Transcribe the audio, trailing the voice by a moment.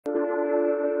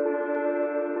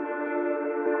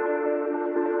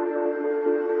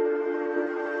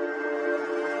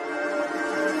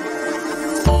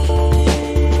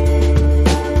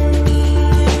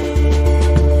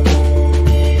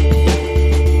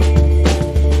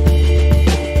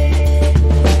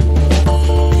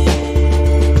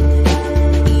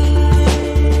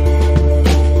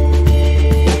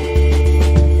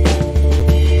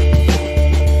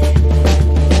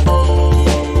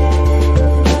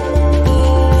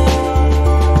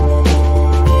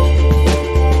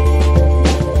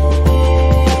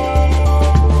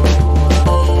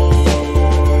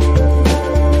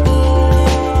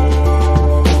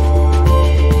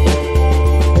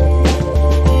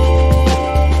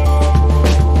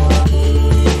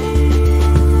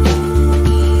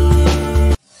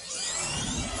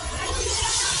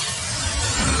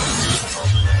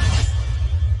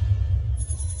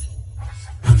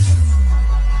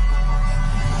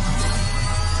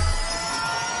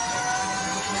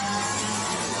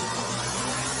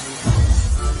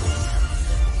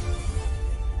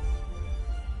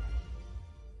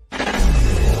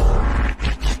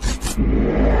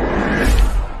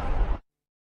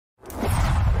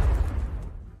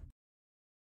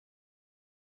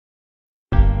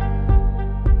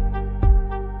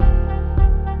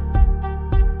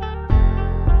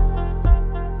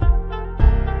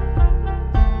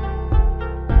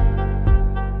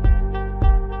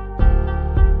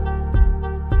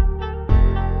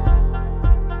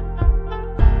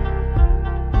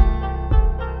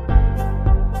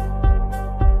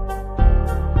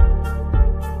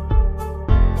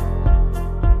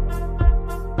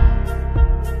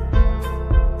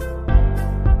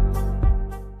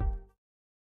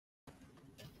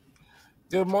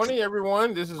Good morning,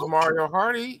 everyone. This is Mario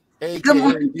Hardy, Good aka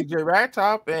morning. DJ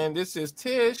Ragtop, and this is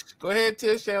Tish. Go ahead,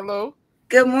 Tish. Hello.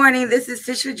 Good morning. This is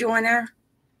Tisha Joyner.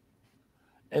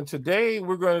 And today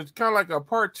we're going to kind of like a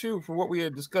part two for what we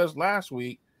had discussed last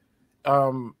week.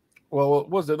 Um, well, what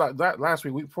was it like that last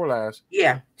week before last?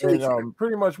 Yeah, 2 weeks And ago.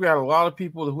 pretty much we had a lot of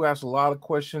people who asked a lot of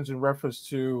questions in reference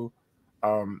to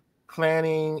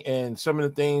planning and some of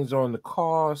the things on the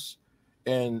costs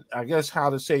and I guess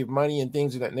how to save money and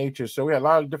things of that nature. So we had a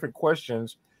lot of different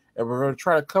questions, and we're going to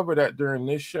try to cover that during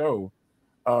this show.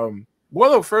 One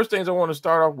of the first things I want to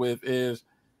start off with is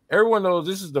everyone knows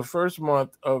this is the first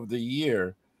month of the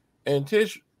year, and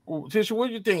Tish, what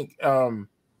do you think? Isn't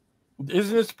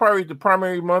this probably the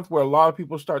primary month where a lot of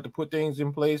people start to put things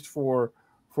in place for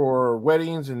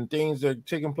weddings and things that are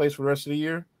taking place for the rest of the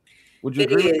year? Would you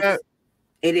It agree with that? is.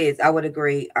 It is. I would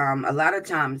agree. A lot of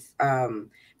times,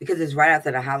 because it's right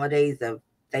after the holidays of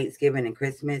Thanksgiving and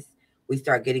Christmas, we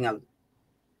start getting a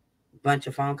bunch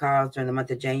of phone calls during the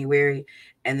month of January.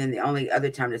 And then the only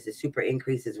other time that's a super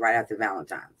increase is right after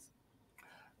Valentine's.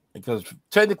 Because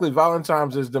technically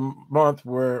Valentine's is the month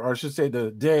where, or I should say the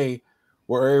day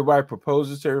where everybody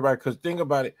proposes to everybody. Because think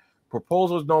about it,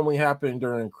 proposals normally happen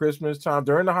during Christmas time,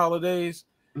 during the holidays,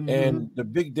 Mm-hmm. and the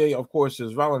big day, of course,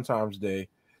 is Valentine's Day.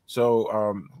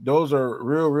 So those are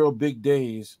real big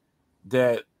days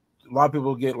that a lot of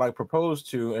people get like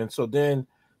proposed to, and so then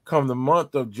come the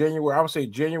month of January, I would say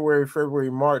January,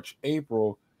 February, March,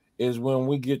 April is when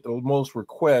we get the most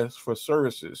requests for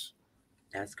services.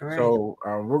 That's correct. So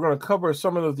we're going to cover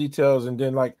some of those details, and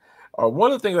then like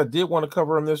one of the things I did want to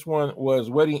cover on this one was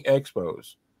wedding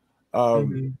expos. Um,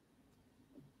 Mm-hmm.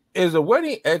 is a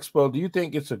wedding expo? Do you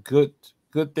think it's a good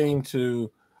thing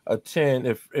to attend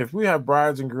if we have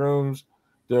brides and grooms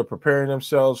that are preparing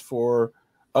themselves for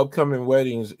upcoming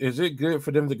weddings? Is it good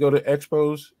for them to go to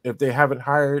expos if they haven't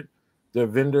hired the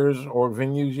vendors or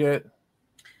venues yet?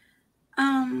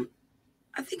 Um,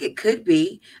 I think it could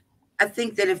be. I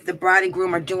think that if the bride and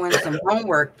groom are doing some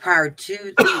homework prior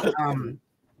to the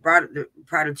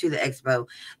expo,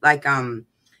 like the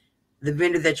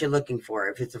vendor that you're looking for,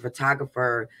 if it's a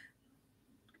photographer,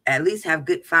 at least have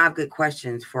good 5 good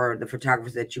questions for the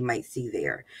photographers that you might see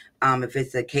there. If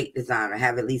it's a cake designer,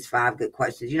 have at least 5 good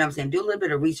questions. You know what I'm saying? Do a little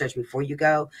bit of research before you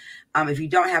go. If you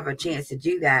don't have a chance to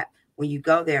do that when you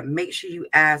go there, make sure you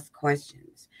ask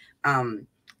questions. Um,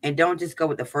 and don't just go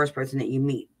with the first person that you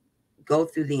meet. Go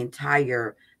through the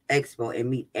entire expo and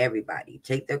meet everybody.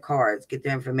 Take their cards, get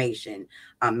their information,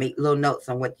 make little notes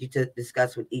on what you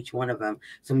discuss with each one of them.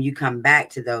 So when you come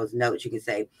back to those notes, you can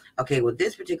say, okay, well,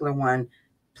 this particular one,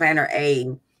 planner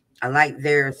A, I like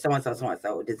their so and so, so and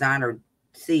so. Designer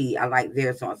C, I like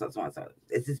their so and so, so and so.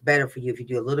 It's just better for you if you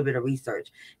do a little bit of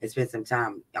research and spend some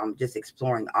time just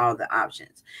exploring all the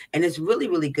options. And it's really,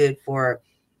 really good for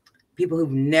people who've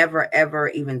never ever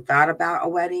even thought about a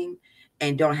wedding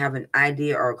and don't have an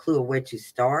idea or a clue of where to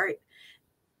start.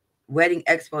 Wedding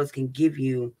expos can give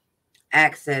you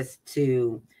access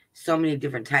to so many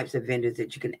different types of vendors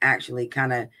that you can actually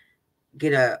kind of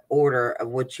get a order of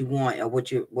what you want or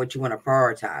what you want to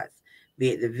prioritize,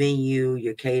 be it the venue,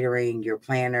 your catering, your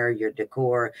planner, your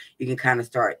decor. You can kind of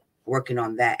start working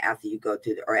on that after you go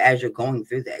through or as you're going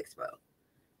through the expo.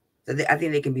 So I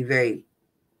think they can be very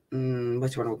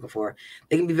what's the word I'm looking for,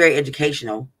 they can be very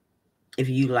educational if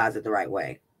you utilize it the right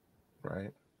way.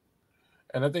 Right.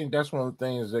 And I think that's one of the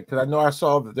things that, because I know I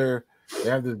saw that they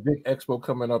have this big expo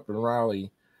coming up in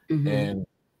Raleigh, Mm-hmm. and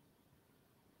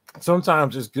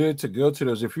sometimes it's good to go to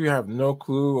those if you have no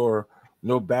clue or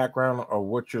no background or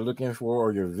what you're looking for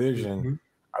or your vision. Mm-hmm.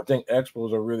 I think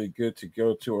expos are really good to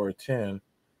go to or attend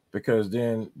because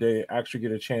then they actually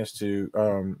get a chance to,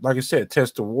 like I said,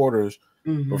 test the waters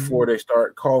Mm-hmm. before they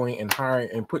start calling and hiring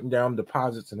and putting down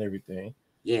deposits and everything.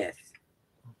 Yes.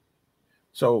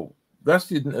 So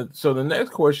so the next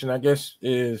question I guess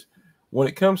is when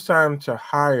it comes time to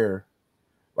hire.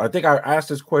 I think I asked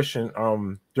this question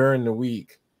during the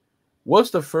week. What's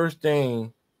the first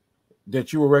thing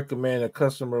that you would recommend a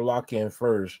customer lock in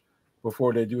first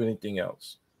before they do anything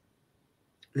else?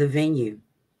 The venue.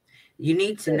 You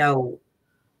need to Okay. know,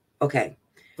 okay,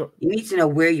 So, you need to know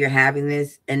where you're having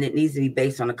this, and it needs to be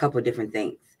based on a couple of different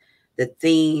things. The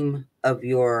theme of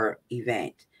your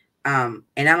event. And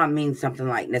I don't mean something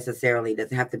like necessarily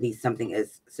doesn't have to be something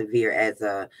as severe as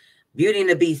a Beauty and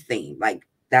the Beast theme. Like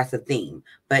that's a theme.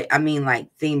 But I mean like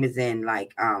theme is in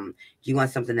like do you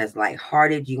want something that's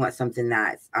lighthearted? Do you want something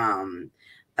that's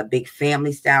a big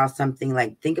family style something?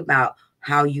 Like think about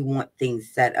how you want things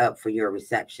set up for your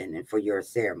reception and for your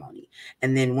ceremony.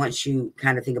 And then once you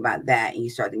kind of think about that and you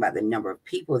start thinking about the number of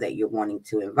people that you're wanting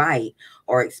to invite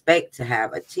or expect to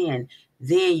have attend,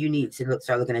 Then you need to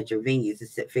start looking at your venues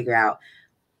to figure out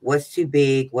what's too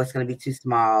big, what's going to be too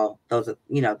small. Those are,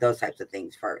 those types of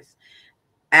things first.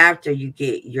 After you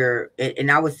get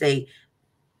and I would say,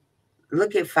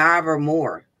 look at 5 or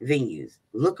more venues.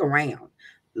 Look around.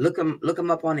 Look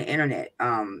them up on the internet.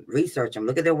 Research them.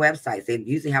 Look at their websites. They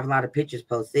usually have a lot of pictures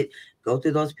posted. Go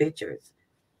through those pictures.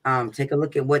 Take a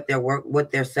look at what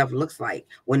their stuff looks like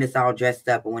when it's all dressed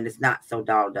up and when it's not so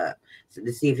dolled up, so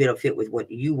to see if it'll fit with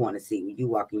what you want to see when you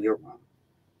walk in your room.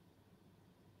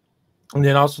 And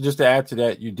then also, just to add to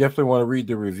that, you definitely want to read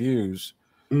the reviews,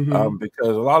 because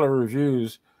a lot of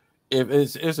reviews, if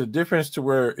it's a difference to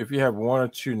where if you have 1 or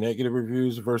 2 negative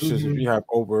reviews versus if you have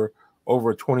over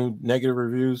 20 negative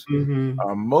reviews,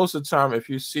 most of the time, if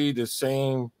you see the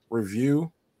same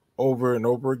review over and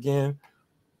over again,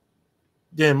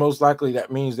 then most likely that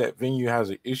means that venue has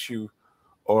an issue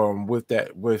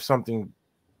with something,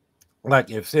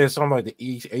 like if there's something like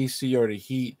the AC or the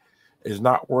heat is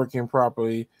not working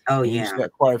properly, Oh and you see yeah.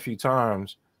 that quite a few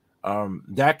times,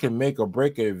 that can make or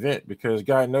break an event, because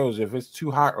God knows if it's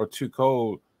too hot or too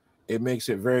cold, it makes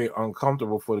it very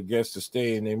uncomfortable for the guests to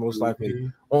stay, and they most likely hmm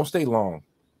won't stay long,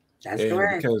 That's and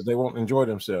correct. because they won't enjoy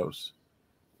themselves.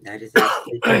 That is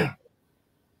absolutely true.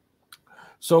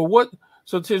 So what?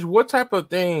 So Tish, what type of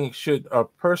thing should a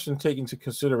person take into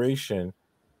consideration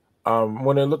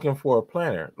when they're looking for a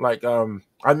planner? Like,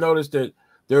 I noticed that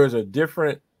there is a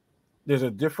different there's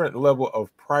a different level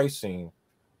of pricing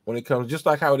when it comes, just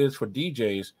like how it is for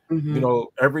DJs. hmm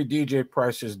Every DJ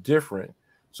price is different.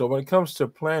 So when it comes to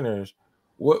planners,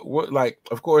 what like,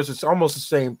 of course, it's almost the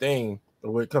same thing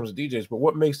when it comes to DJs, but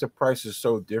what makes the prices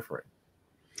so different?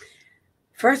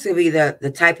 First would be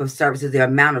the type of services, the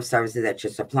amount of services that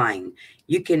you're supplying.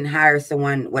 You can hire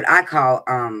someone, what I call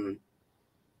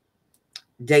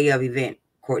day of event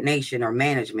coordination or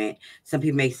management. Some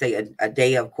people may say a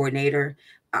day of coordinator.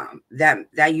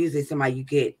 That usually somebody you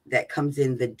get that comes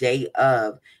in the day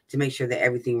of to make sure that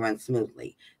everything runs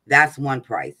smoothly. That's one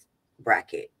price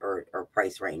bracket or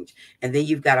price range. And then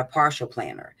you've got a partial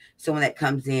planner, someone that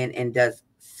comes in and does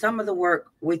some of the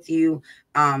work with you,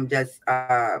 does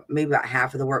maybe about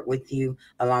half of the work with you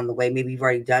along the way. Maybe you've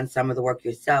already done some of the work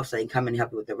yourself, so they come and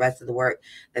help you with the rest of the work.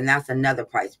 Then that's another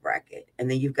price bracket. And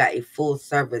then you've got a full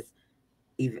service,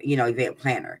 event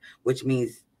planner, which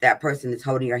means that person is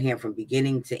holding your hand from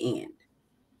beginning to end.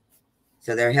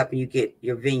 So they're helping you get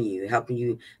your venue, helping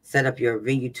you set up your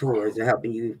venue tours, they're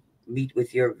helping you meet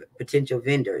with your potential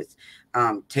vendors,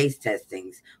 taste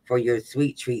testings for your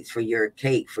sweet treats, for your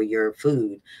cake, for your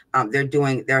food.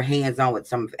 They're hands on with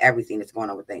some of everything that's going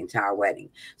on with the entire wedding.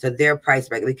 So their price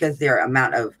break, because their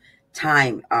amount of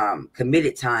time,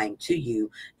 committed time to you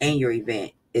and your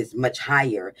event is much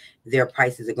higher, their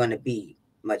prices are going to be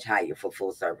much higher for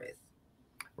full service.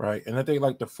 Right. And I think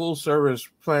like the full service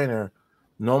planner,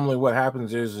 normally what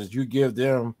happens is you give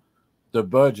them the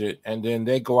budget and then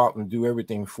they go out and do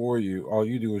everything for you. All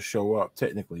you do is show up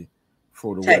technically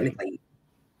for the wedding. Technically.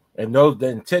 And those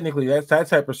then technically that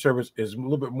type of service is a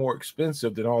little bit more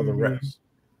expensive than all the hmm rest.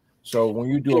 So when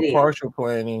you do It a is. partial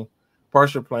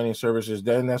planning services,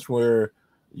 then that's where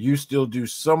you still do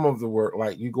some of the work.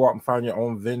 Like you go out and find your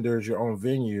own vendors, your own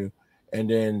venue, and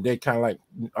then they kind of like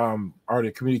are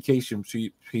the communication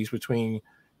piece between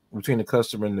the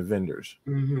customer and the vendors.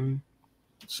 hmm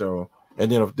So, and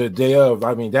then the day of,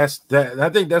 I mean, that's that. I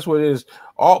think that's what it is.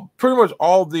 All pretty much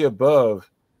all the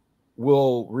above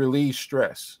will relieve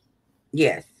stress.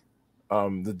 Yes.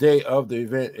 The day of the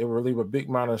event, it will relieve a big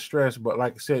amount of stress. But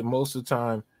like I said, most of the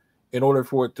time, in order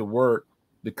for it to work,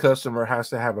 the customer has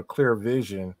to have a clear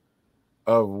vision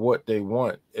of what they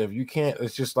want. If you can't,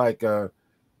 it's just like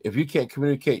if you can't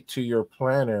communicate to your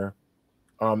planner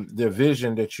the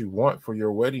vision that you want for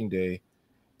your wedding day,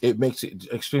 it makes it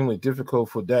extremely difficult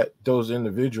for those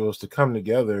individuals to come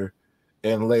together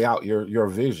and lay out your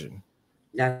vision.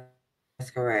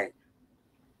 That's correct.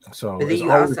 But then you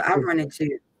So also, it's I've run always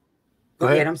into, go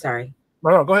ahead, I'm go ahead. sorry.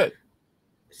 No, go ahead.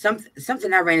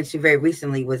 Something I ran into very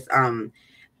recently was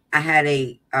I had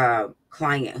a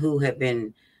client who had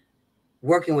been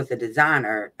working with a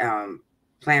designer,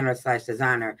 planner slash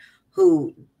designer,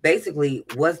 who basically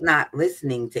was not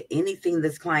listening to anything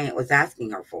this client was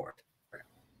asking her for.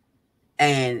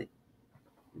 And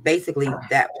basically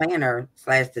that planner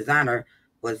slash designer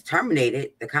was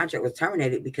terminated. The contract was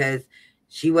terminated because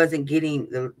she wasn't getting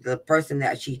the person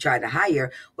that she tried to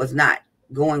hire was not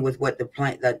going with what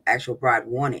the actual bride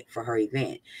wanted for her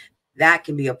event. That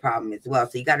can be a problem as well.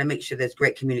 So you got to make sure there's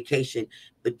great communication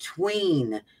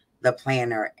between the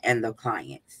planner and the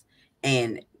clients,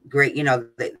 and great,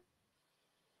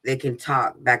 they can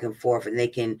talk back and forth, and they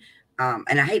can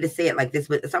And I hate to say it like this,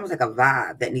 but it's almost like a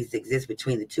vibe that needs to exist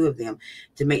between the two of them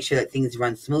to make sure that things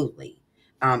run smoothly.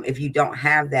 If you don't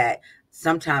have that,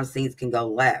 sometimes things can go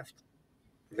left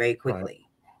very Right. quickly.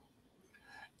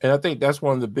 And I think that's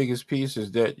one of the biggest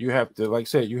pieces that you have to, like I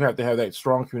said, you have to have that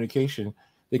strong communication.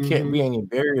 There can't be Mm-hmm. any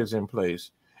barriers in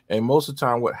place. And most of the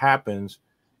time, what happens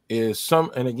is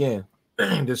some, and again,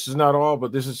 this is not all,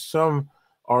 but this is some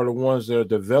are the ones that are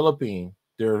developing.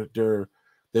 They're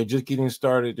just getting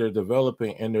started. They're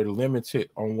developing, and they're limited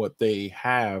on what they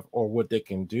have or what they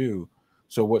can do.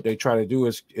 So what they try to do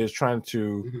is trying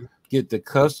to Mm-hmm. get the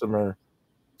customer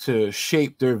to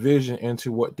shape their vision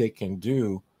into what they can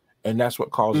do, and that's what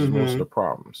causes most of Mm-hmm. the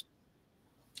problems.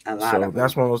 A lot So of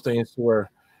that's them. one of those things where,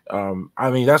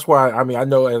 I mean, that's why I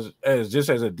know as just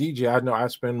as a DJ, I know I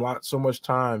spend so much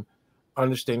time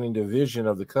understanding the vision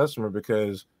of the customer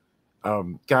because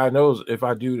God knows if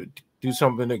I do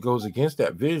something that goes against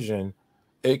that vision,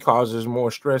 it causes more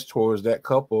stress towards that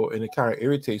couple, and it kind of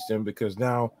irritates them because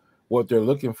now what they're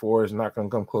looking for is not going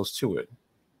to come close to it.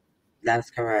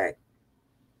 That's correct.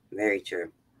 Very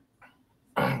true.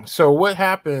 So what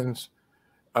happens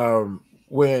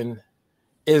when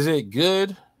is it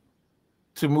good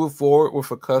to move forward with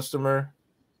a customer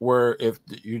where if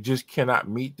you just cannot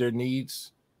meet their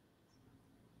needs?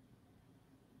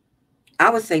 I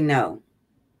would say no.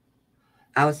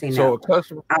 I would say So no. a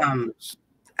customer, Um,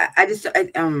 I just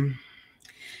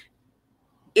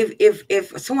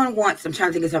if someone wants, I'm trying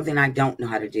to think of something I don't know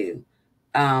how to do.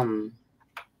 Um,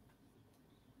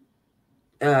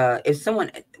 if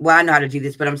someone, well, I know how to do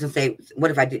this, but I'm just gonna say,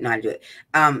 what if I didn't know how to do it?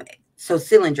 Um, so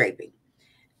ceiling draping.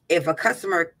 If a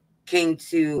customer came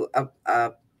to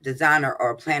a designer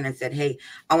or a planner and said, "Hey,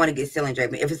 I want to get ceiling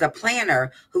draping," if it's a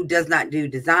planner who does not do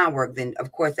design work, then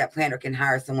of course that planner can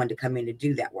hire someone to come in to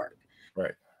do that work.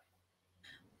 right?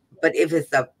 But if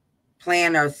it's a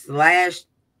planner slash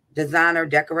designer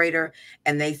decorator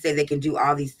and they say they can do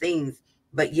all these things,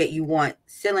 but yet you want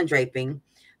ceiling draping,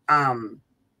 um,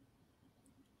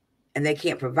 and they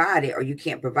can't provide it, or you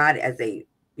can't provide it as a,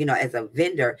 as a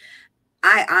vendor,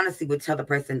 I honestly would tell the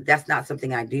person that's not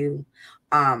something I do.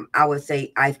 I would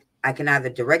say I can either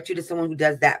direct you to someone who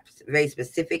does that very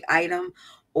specific item,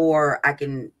 or I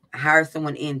can hire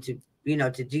someone in to,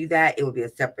 to do that. It would be a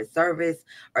separate service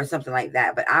or something like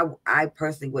that. But I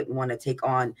personally wouldn't want to take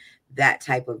on that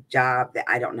type of job that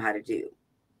I don't know how to do.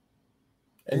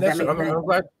 And Does that that's make sense? I'm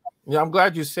glad. Yeah, I'm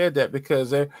glad you said that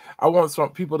because I want some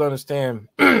people to understand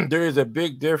there is a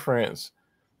big difference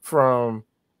from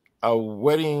a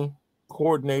wedding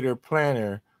coordinator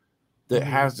planner that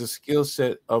Mm-hmm. has the skill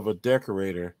set of a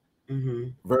decorator Mm-hmm.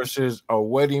 versus a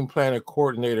wedding planner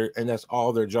coordinator, and that's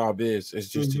all their job is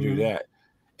just to do Mm-hmm. that.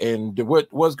 And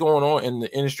what's going on in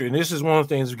the industry, and this is one of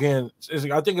the things again,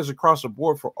 I think it's across the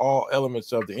board for all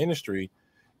elements of the industry,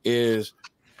 is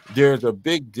there's a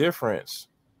big difference,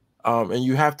 and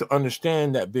you have to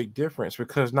understand that big difference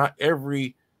because not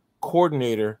every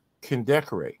coordinator can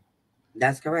decorate,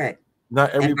 That's correct.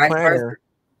 not And every vice versa. planner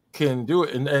can do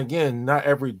it, and again, not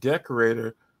every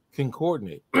decorator can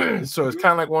coordinate. So it's Mm-hmm.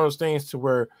 kind of like one of those things to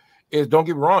where it, don't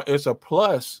get me wrong, it's a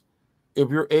plus if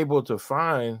you're able to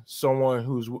find someone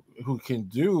who can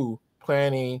do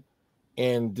planning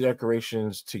and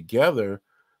decorations together,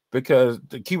 because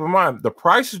keep in mind the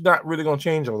price is not really going to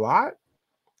change a lot,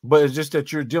 but it's just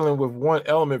that you're dealing with one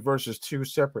element versus two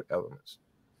separate elements.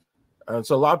 And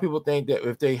so a lot of people think that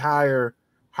if they hire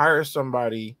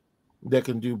somebody that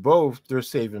can do both, they're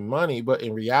saving money, but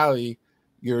in reality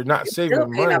you're not You're still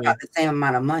saving paying about money. the same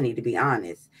amount of money, to be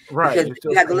honest, Right, because you're you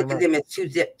still have to spending look at money. them as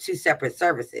two separate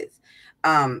services.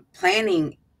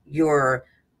 Planning your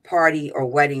party or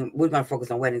wedding, we're going to focus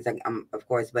on weddings, like, of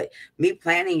course, but me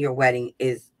planning your wedding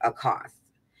is a cost.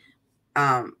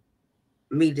 Um,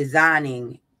 Me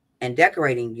designing and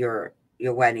decorating your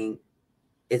wedding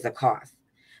is a cost.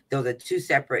 Those are two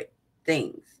separate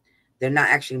things. They're not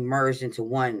actually merged into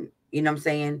one. You know what I'm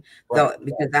saying? Right, So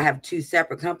because I have two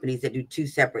separate companies that do two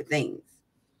separate things.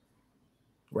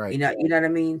 right. You know what I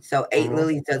mean? So Eight Hmm.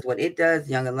 Lilies does what it does,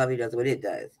 Young and Lovely does what it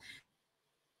does.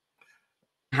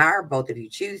 You can hire both if you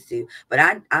choose to, but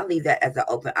I leave that as an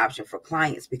open option for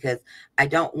clients because I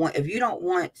don't want, if you don't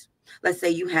want, let's say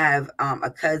you have a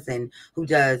cousin who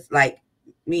does, like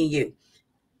me and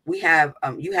we have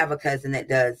you have a cousin that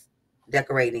does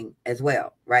decorating as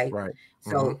well, right? Right.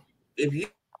 Hmm. So if you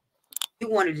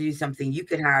wanted to do something, you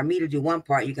could hire me to do one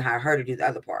part, you can hire her to do the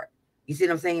other part. You see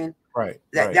what I'm saying? Right,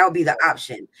 That right. would be the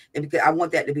option. And because I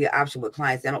want that to be an option with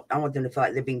clients. I want them to feel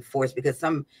like they're being forced because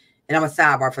and I'm a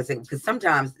sidebar for a second, because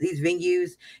sometimes these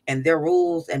venues and their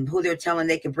rules and who they're telling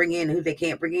they can bring in and who they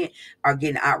can't bring in are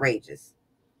getting outrageous.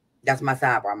 That's my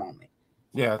sidebar moment.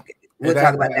 Yeah. We'll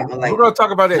talk about that one We're later. going to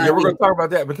talk about that. Yeah, we're going to talk about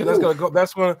that because that's Oof. going to go.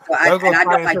 That's going So that's going to I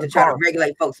tie don't like into to the try to cost.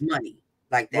 regulate folks' money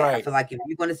like that. I Right. feel like if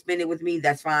you're going to spend it with me,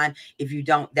 that's fine. If you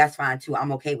don't, that's fine too.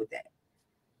 I'm okay with that.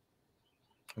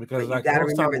 Because But you like got to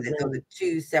most remember times, that those are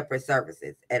two separate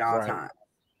services at all right. times.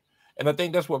 And I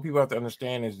think that's what people have to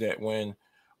understand is that when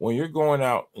you're going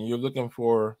out and you're looking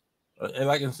for, and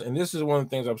like, and this is one of the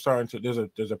things I'm starting to.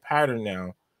 There's a pattern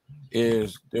now.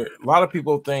 Is there a lot of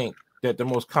people think that the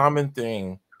most common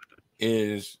thing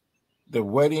is the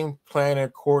wedding planner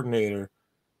coordinator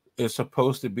is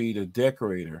supposed to be the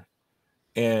decorator,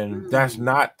 and that's Mm,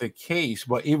 not the case.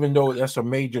 But even though that's a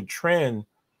major trend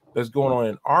that's going on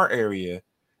in our area,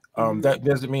 mm-hmm. that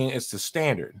doesn't mean it's the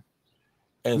standard.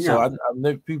 And so No. I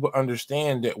let people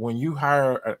understand that when you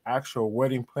hire an actual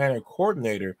wedding planner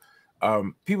coordinator,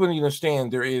 people need to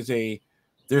understand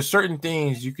there's certain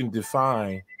things you can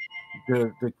define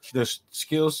the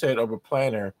skill set of a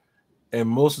planner, and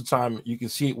most of the time you can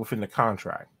see it within the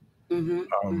contract. Mm-hmm. Um,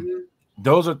 Mm-hmm.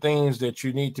 those are things that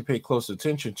you need to pay close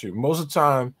attention to. Most of the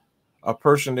time, a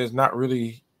person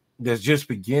that's just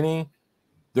beginning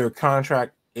their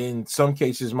contract in some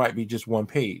cases might be just one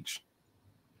page.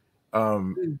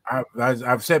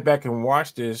 I've sat back and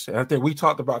watched this, and I think we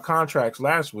talked about contracts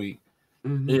last week.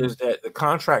 Mm-hmm. Is that the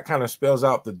contract kind of spells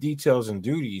out the details and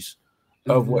duties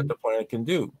of what Mm-hmm. the planner can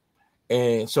do,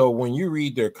 and so when you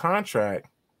read their contract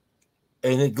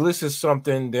and it lists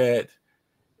something that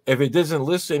if it doesn't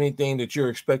list anything that you're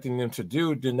expecting them to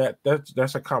do, then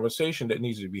that's a conversation that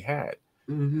needs to be had.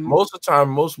 Mm-hmm. Most of the time,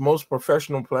 most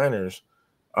professional planners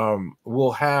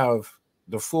will have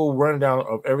the full rundown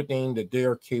of everything that they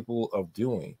are capable of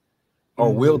doing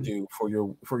or will Mm-hmm. do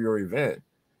for your event.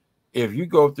 If you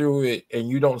go through it and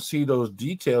you don't see those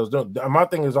details, don't my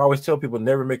thing is always tell people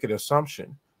never make an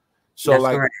assumption. So That's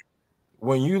like correct.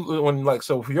 when like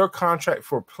so for your contract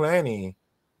for planning,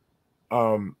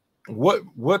 um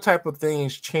what type of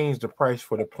things change the price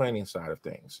for the planning side of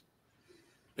things?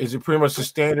 Is it pretty much the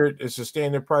standard? It's a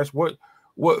standard price. What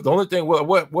the only thing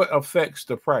what affects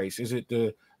the price? Is it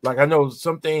the like I know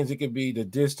some things it could be the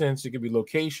distance, it could be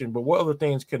location, but what other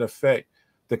things could affect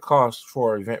the cost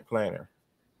for an event planner?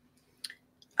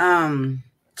 Um,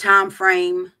 Time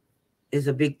frame is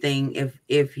a big thing.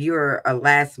 If you're a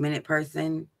last minute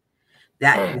person,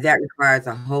 that requires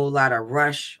a whole lot of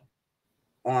rush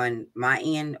on my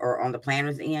end or on the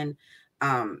planner's end.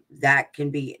 That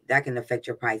can affect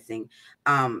your pricing.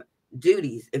 Um,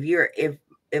 Duties.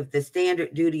 If the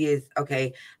standard duty is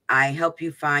okay, I help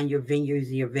you find your venues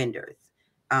and your vendors.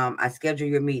 I schedule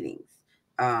your meetings.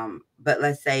 But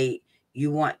let's say you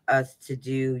want us to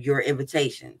do your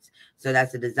invitations. So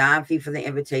that's a design fee for the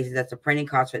invitations. That's a printing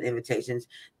cost for the invitations.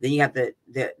 Then you have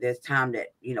there's time that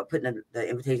putting the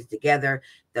invitations together,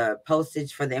 the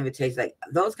postage for the invitation, like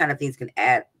those kind of things can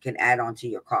add on to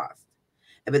your cost.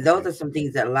 But those Okay. are some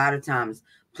things that a lot of times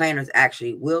planners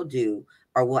actually will do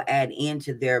or will add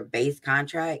into their base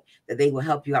contract that they will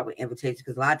help you out with invitations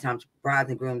because a lot of times brides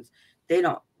and grooms they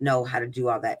don't know how to do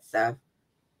all that stuff,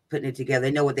 putting it together.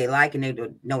 They know what they like and they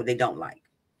don't know what they don't like.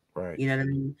 Right. You know what I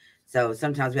mean? So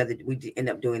sometimes we end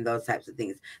up doing those types of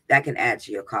things that can add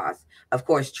to your cost. Of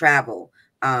course, travel.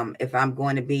 If I'm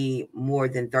going to be more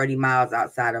than 30 miles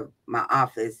outside of my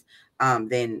office,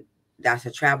 then that's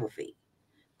a travel fee.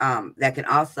 That can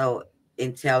also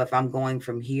entail if I'm going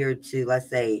from here to, let's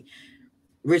say,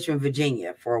 Richmond,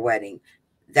 Virginia for a wedding,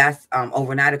 that's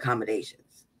overnight accommodations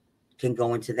can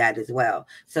go into that as well.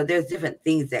 So there's different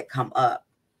things that come up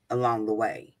along the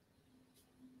way.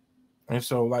 And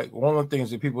so like one of the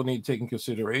things that people need to take in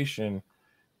consideration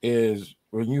is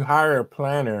when you hire a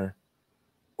planner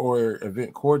or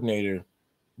event coordinator,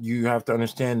 you have to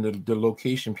understand the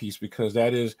location piece because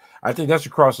that is I think that's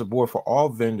across the board for all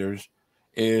vendors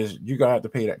is you gotta have to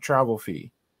pay that travel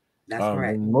fee. That's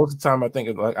correct. And most of the time I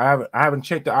think like I haven't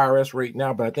checked the IRS rate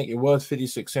now, but I think it was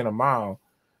 56 cents a mile.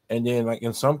 And then like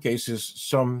in some cases,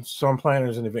 some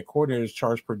planners and event coordinators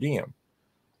charge per diem.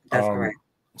 That's Um, correct.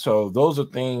 so those are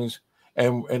things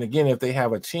and again if they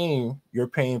have a team, you're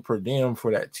paying per diem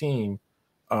for that team.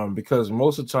 Because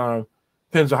most of the time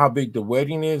depends on how big the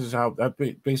wedding is how that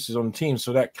bases on the team.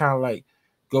 So that kind of like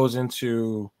goes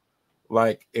into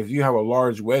like if you have a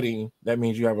large wedding, that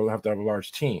means have to have a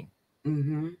large team.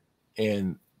 Hmm.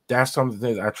 And that's something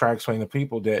that I try to explain to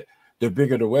people that the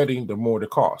bigger the wedding, the more the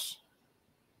cost.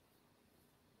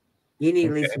 You need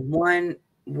at least Okay.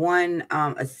 one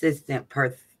assistant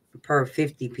per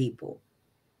 50 people.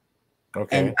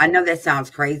 And Okay. I know that sounds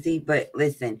crazy, but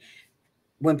listen,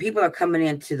 when people are coming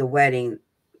into the wedding,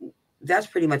 that's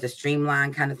pretty much a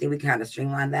streamline kind of thing. We kind of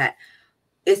streamline that.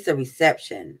 It's the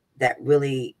reception that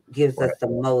really gives Right. us the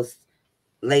most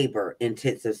labor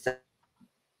intensive stuff.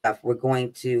 We're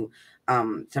going to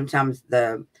sometimes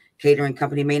the catering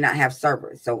company may not have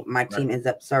servers, so my team Right. ends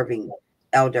up serving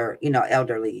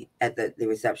elderly at the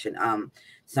reception.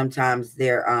 Sometimes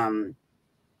there are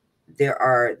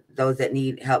those that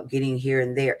need help getting here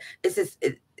and there. It's just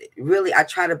really, I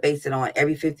try to base it on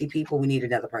every 50 people we need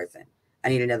another person. I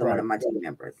need another one Right. of my team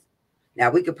members. Now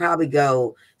we could probably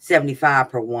go 75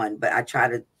 per one, but I try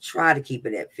to keep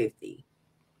it at 50,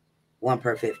 one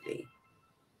per 50.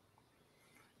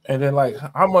 And then like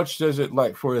how much does it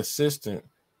like for assistant?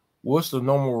 What's the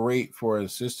normal rate for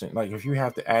assistant? Like if you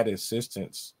have to add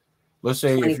assistants, let's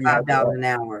say if you have to $25 an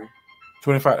hour.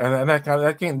 25, and that kind of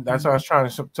that can that's what I Mm-hmm. was trying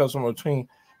to tell someone between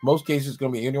most cases it's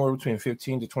going to be anywhere between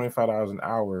 $15 to $25 an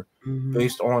hour, Mm-hmm.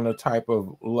 based on the type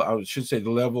of I should say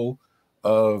the level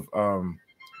of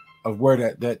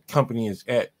where that company is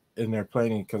at in their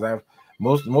planning. Because I've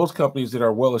most companies that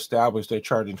are well established, they're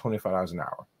charging $25 an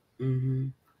hour. Mm-hmm.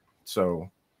 So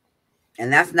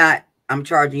And that's not, I'm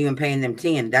charging you and paying them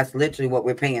 10. That's literally what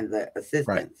we're paying the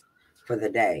right, assistants for the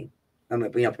day. I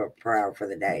mean, per hour for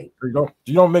the day.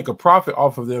 you don't make a profit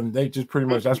off of them. They just pretty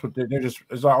much that's what they're just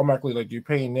it's automatically like you're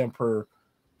paying them for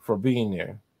being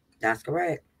there. That's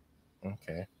correct.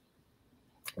 Okay.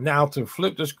 Now to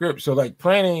flip the script, so like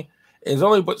planning is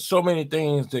only but so many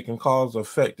things that can cause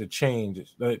effect to change,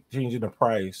 like changing the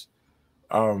price.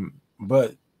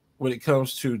 But when it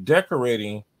comes to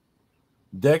decorating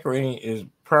is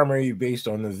primarily based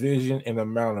on the vision and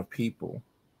amount of people.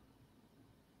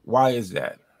 Why is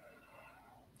that?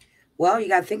 Well, you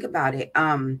got to think about it.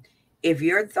 If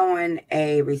you're throwing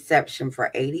a reception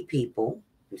for 80 people,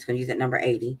 I'm just going to use that number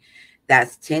 80.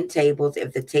 That's 10 tables.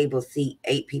 If the tables seat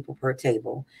 8 people per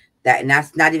table, and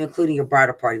that's not even including your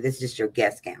bridal party. This is just your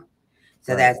guest count.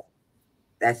 So Right,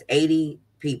 that's 80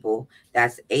 people.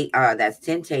 That's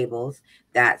 10 tables.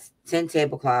 That's 10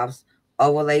 tablecloths,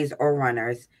 overlays or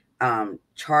runners,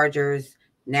 chargers,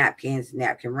 napkins,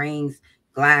 napkin rings,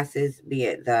 glasses, be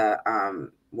it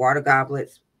the water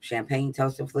goblets, champagne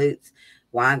toasted flutes,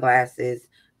 wine glasses,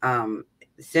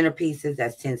 centerpieces,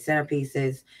 that's 10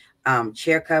 centerpieces,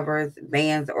 chair covers,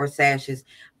 bands or sashes.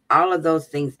 All of those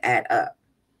things add up,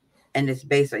 and it's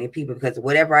based on your people, because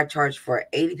whatever I charge for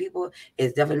 80 people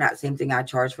is definitely not the same thing I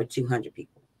charge for 200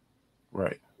 people.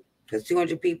 right. Because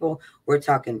 200 people, we're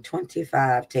talking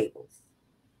 25 tables,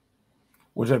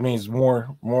 Which that means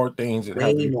more things that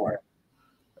have to way be, more.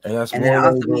 and that's And then it more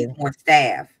also means labor. more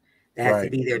staff that has to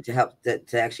Right. be there to help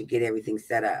to actually get everything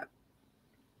set up.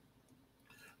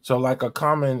 So like a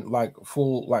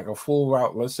full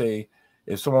route. Let's say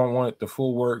if someone wanted the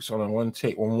full works on one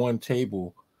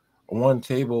table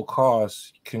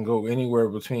cost can go anywhere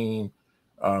between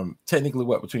technically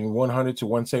what between 100 to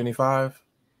 175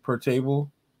 per table.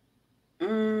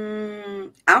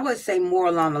 I would say more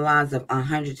along the lines of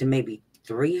 100 to maybe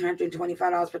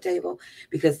 $325 per table,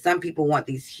 because some people want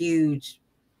these huge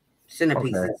Okay.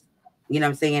 centerpieces. You know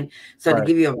what I'm saying? So to Right.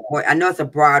 give you I know it's a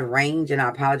broad range, and I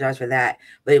apologize for that,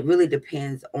 but it really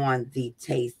depends on the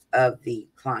taste of the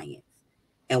clients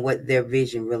and what their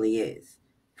vision really is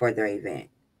for their event.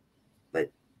 But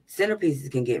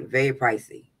centerpieces can get very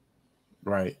pricey.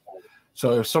 Right.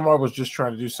 So if someone was just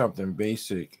trying to do something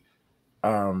basic,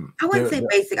 I wouldn't say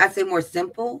basic. I'd say more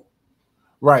simple.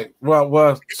 right.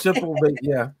 Well, simple, but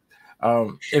yeah.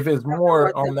 If it's Something more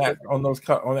more on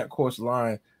simple. on that course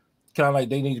line, kind of like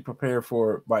they need to prepare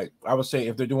for, like I would say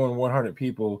if they're doing 100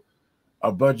 people,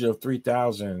 a budget of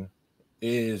 3,000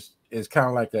 is kind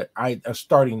of like a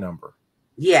starting number.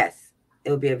 Yes,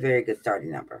 it would be a very good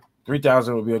starting number.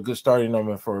 3,000 would be a good starting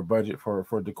number for a budget for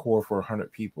decor for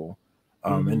 100 people.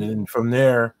 And Hmm. then from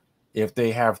there, if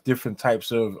they have different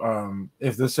types of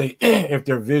if they say if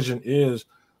their vision is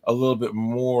a little bit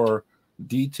more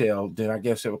detailed, then I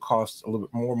guess it would cost a little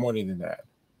bit more money than that.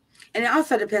 And it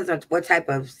also depends on what type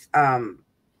of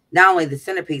not only the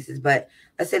centerpieces, but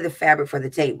let's say the fabric for the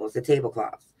tables, the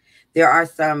tablecloths. There are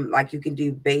some, like, you can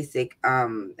do basic,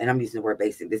 and I'm using the word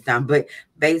basic this time, but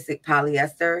basic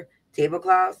polyester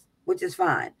tablecloths, which is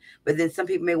fine. But then some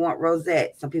people may want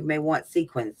rosette, some people may want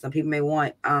sequins, some people may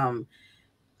want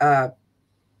uh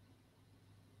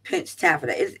pinch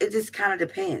taffeta. It just kind of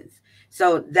depends.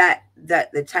 So that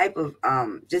the type of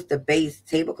just the base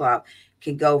tablecloth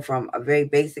can go from a very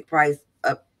basic price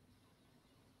up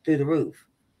through the roof.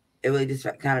 It really just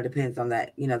kind of depends on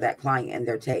that, that client and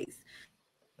their taste.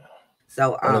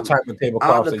 So And the type of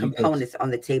all the tablecloths that you can. components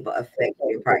on the table affect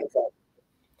your price.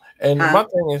 And Huh? my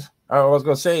thing is, I was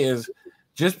gonna say is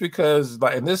just because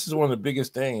like, and this is one of the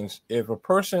biggest things. If a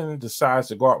person decides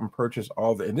to go out and purchase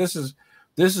all the, and this is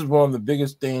this is one of the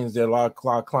biggest things that a lot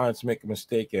of clients make a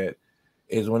mistake at,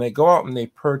 is when they go out and they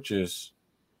purchase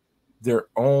their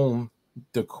own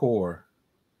decor.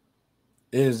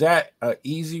 Is that an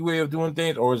easy way of doing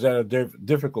things, or is that a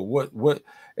difficult? What?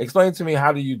 Explain to me,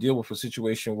 how do you deal with a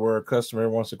situation where a customer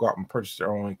wants to go out and purchase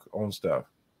their own stuff?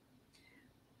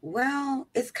 Well,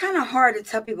 it's kind of hard to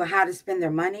tell people how to spend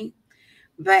their money,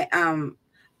 but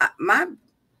my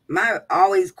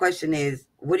always question is,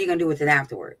 what are you gonna do with it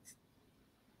afterwards?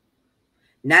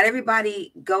 Not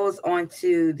everybody goes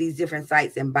onto these different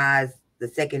sites and buys the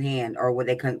secondhand or what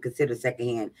they consider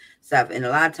secondhand stuff. And a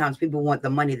lot of times people want the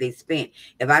money they spent.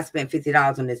 If I spent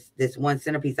 $50 on this one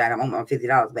centerpiece item, I'm on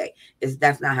 $50 back.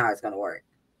 That's not how it's going to work.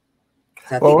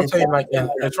 So well, I'm saying, like,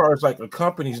 as far as like a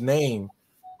company's name,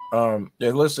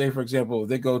 let's say, for example,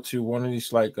 they go to one of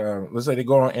these, like, let's say they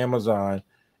go on Amazon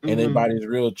and they buy these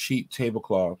real cheap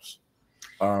tablecloths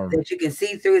that you can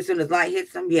see through as soon as light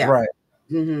hits them. Yeah, right.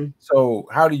 So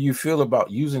how do you feel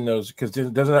about using those? Because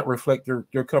doesn't that reflect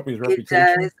your company's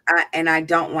reputation? It does, and I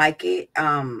don't like it.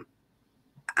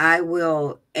 I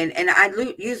will, and I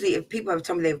usually, if people have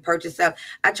told me they've purchased stuff,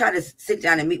 I try to sit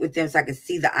down and meet with them so I can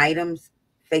see the items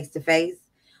face to face.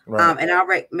 Right. And I'll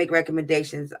make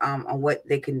recommendations on what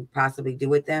they can possibly do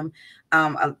with them.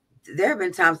 There have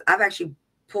been times I've actually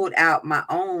pulled out my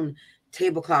own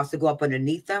tablecloths to go up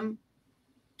underneath them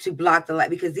to block the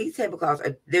light, because these tablecloths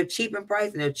they're cheap in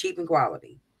price and they're cheap in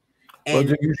quality. And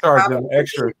do you charge them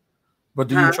extra? But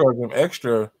do you charge them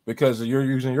extra because you're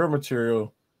using your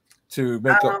material to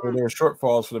make up for their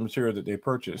shortfalls for the material that they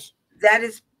purchase? That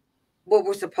is what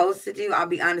we're supposed to do. I'll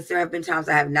be honest, there have been times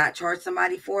I have not charged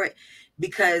somebody for it,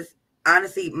 because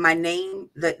honestly, my name,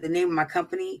 the name of my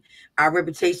company, our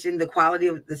reputation, the quality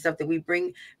of the stuff that we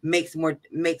bring makes,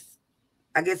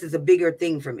 I guess it's a bigger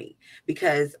thing for me,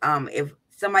 because if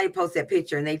somebody posts that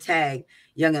picture and they tag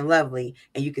Young and Lovely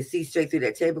and you can see straight through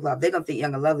that tablecloth, they're going to think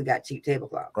Young and Lovely got cheap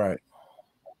tablecloth. Right.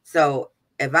 So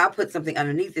if I put something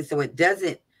underneath it so it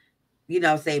doesn't,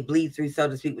 say bleed through, so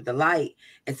to speak, with the light,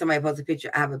 and somebody posts a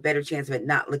picture, I have a better chance of it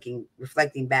not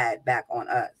reflecting bad back on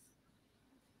us.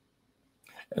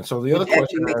 And so the other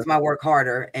question makes my work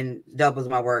harder and doubles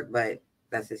my work, but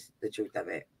that's just the truth of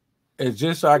it. It's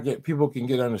just so people can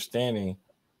get understanding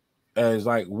as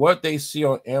like what they see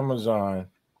on Amazon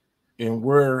and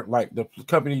where, like, the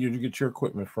company you get your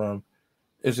equipment from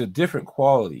is a different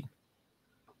quality.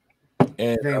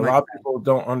 And a lot of people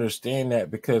don't understand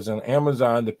that, because on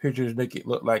Amazon, the pictures make it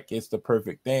look like it's the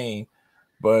perfect thing.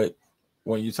 But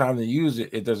when you time to use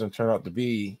it, it doesn't turn out to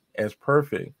be as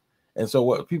perfect. And so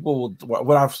what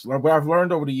I've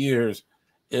learned over the years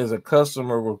is a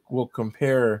customer will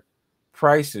compare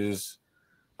prices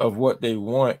of what they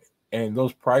want, and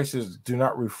those prices do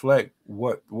not reflect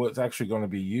what's actually going to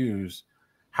be used.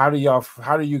 How do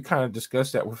you kind of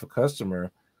discuss that with a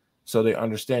customer so they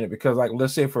understand it? Because, like,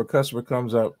 let's say for a customer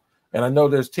comes up, and I know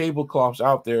there's tablecloths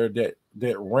out there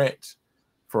that rent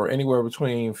for anywhere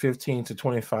between $15 to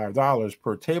 $25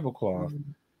 per tablecloth.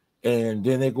 And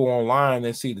then they go online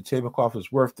and see the tablecloth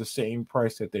is worth the same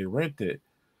price that they rented.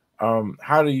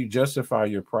 How do you justify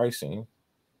your pricing?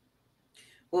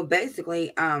 Well,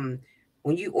 basically,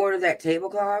 when you order that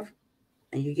tablecloth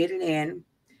and you get it in,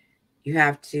 you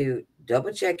have to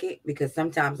double check it, because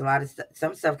sometimes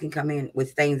some stuff can come in with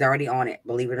stains already on it.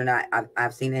 Believe it or not,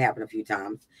 I've seen it happen a few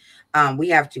times. We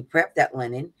have to prep that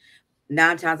linen.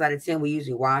 9 times out of 10, we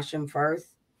usually wash them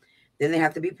first. Then they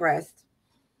have to be pressed.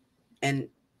 And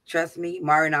trust me,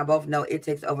 Mario and I both know it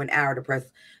takes over an hour to press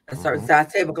a certain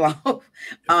size tablecloth,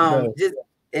 just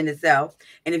in itself.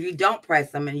 And if you don't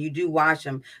press them and you do wash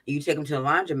them, you take them to a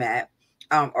laundromat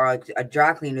or a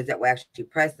dry cleaners that will actually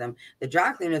press them, the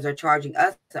dry cleaners are charging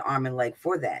us an arm and leg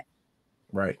for that.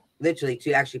 Right. Literally,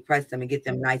 to actually press them and get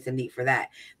them nice and neat for that.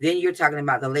 Then you're talking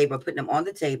about the labor putting them on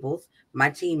the tables,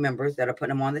 my team members that are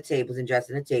putting them on the tables and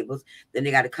dressing the tables. Then they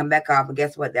got to come back off, and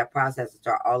guess what? That process will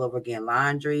start all over again.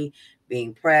 Laundry,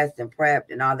 being pressed and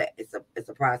prepped and all that. It's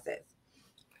a process.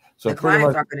 So the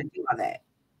clients aren't going to do all that.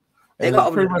 They go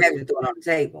over the bag and throw it on the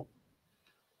table.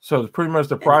 So pretty much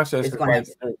the process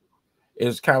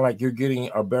is kind of like you're getting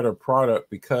a better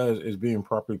product because it's being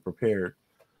properly prepared,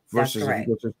 versus if you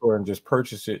go to the store and just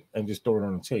purchase it and just throw it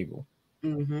on the table.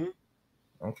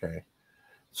 Okay.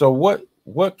 So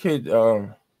what could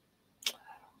a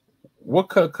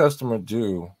customer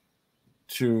do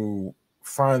to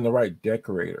find the right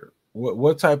decorator?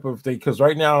 What type of thing? Because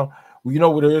right now,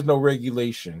 there is no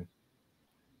regulation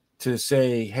to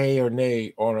say hey or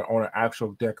nay on an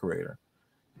actual decorator.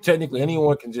 Technically,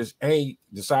 anyone can just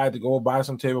decide to go buy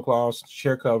some tablecloths,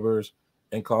 chair covers,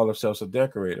 and call themselves a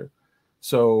decorator.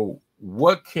 So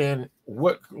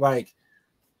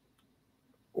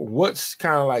what's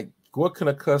kind of like, what can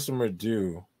a customer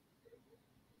do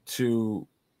to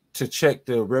check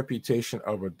the reputation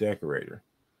of a decorator?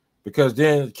 Because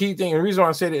then the key thing, and the reason why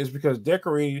I say that is because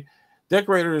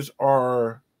decorators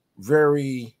are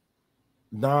very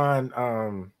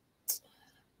non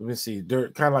let me see, they're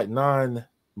kind of like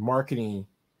non-marketing.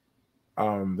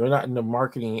 They're not in the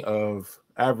marketing of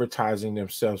advertising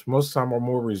themselves. Most of the time are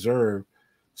more reserved.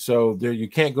 So there, you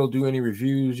can't go do any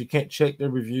reviews, you can't check their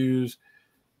reviews.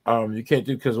 You can't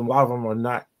do, because a lot of them are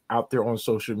not out there on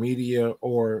social media,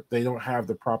 or they don't have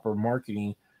the proper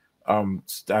marketing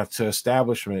to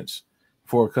establishments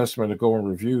for a customer to go and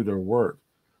review their work.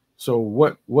 So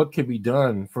what can be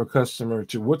done for a customer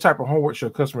to, what type of homework should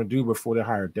a customer do before they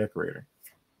hire a decorator?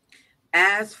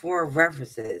 Ask for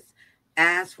references,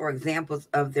 ask for examples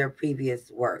of their previous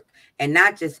work, and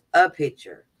not just a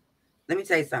picture. Let me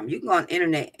tell you something. You can go on the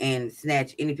internet and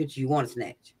snatch any picture you want to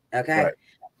snatch. Okay. Right.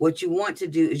 What you want to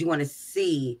do is you want to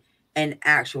see an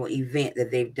actual event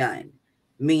that they've done,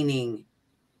 meaning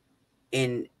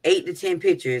in 8 to 10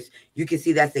 pictures, you can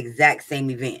see that's the exact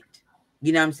same event.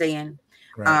 You know what I'm saying?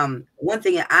 Right. One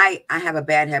thing I have a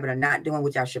bad habit of not doing,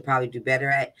 which I should probably do better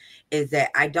at, is that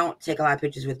I don't take a lot of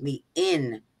pictures with me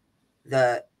in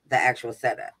the actual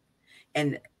setup.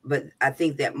 And but I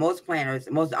think that most planners,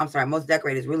 most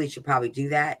decorators really should probably do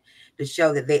that to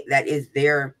show that that is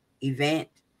their event.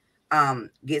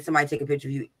 Get somebody to take a picture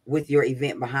of you with your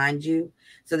event behind you,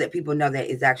 so that people know that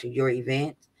it's actually your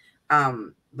event.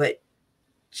 But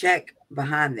check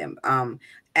behind them.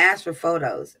 Ask for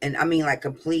photos, and I mean like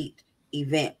complete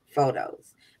event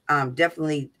photos.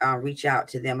 Definitely reach out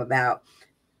to them about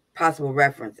possible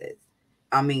references.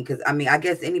 Because I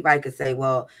guess anybody could say,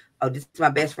 well, oh, this is my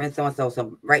best friend so and so,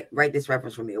 so write this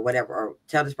reference for me or whatever, or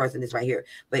tell this person this right here.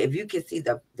 But if you can see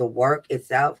the work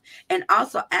itself, and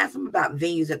also ask them about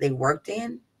venues that they worked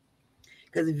in,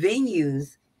 because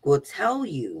venues will tell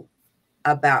you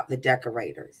about the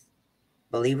decorators.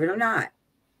 Believe it or not,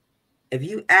 if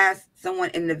you ask someone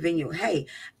in the venue, hey,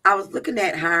 I was looking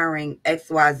at hiring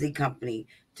XYZ company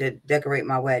to decorate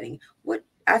my wedding. What,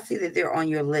 I see that they're on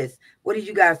your list. What did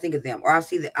you guys think of them? Or I've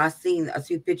seen a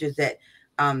few pictures that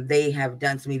they have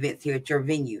done some events here at your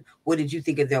venue. What did you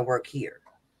think of their work here?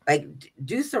 Like,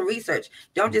 do some research.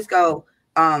 Don't just go,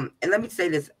 and let me say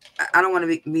this. I don't want to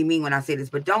be mean when I say this,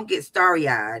 but don't get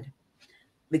starry-eyed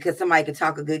because somebody can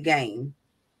talk a good game,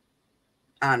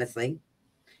 honestly,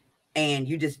 and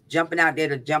you just jumping out there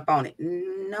to jump on it.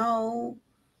 No,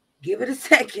 give it a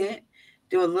second,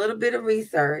 do a little bit of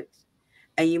research,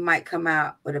 and you might come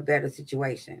out with a better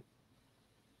situation.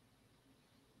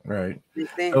 Right. Make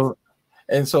sense? So,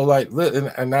 and so like,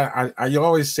 and I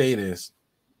always say this,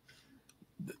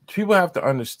 people have to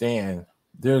understand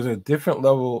there's a different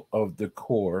level of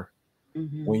decor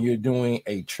Mm-hmm. when you're doing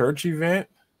a church event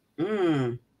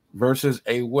Mm. versus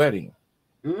a wedding.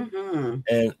 Mm-hmm.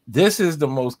 And this is the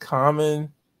most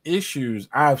common issues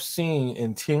I've seen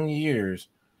in 10 years,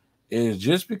 is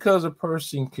just because a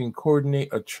person can coordinate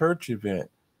a church event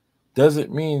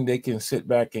doesn't mean they can sit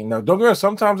back and, now don't get me wrong,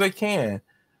 sometimes they can,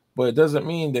 but it doesn't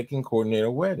mean they can coordinate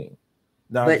a wedding.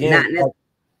 Now But again, not like,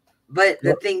 but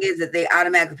the thing is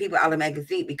that people automatically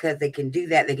think because they can do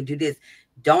that, they can do this.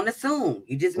 Don't assume.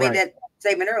 You just made right, that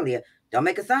statement earlier. Don't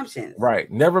make assumptions.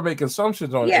 right. Never make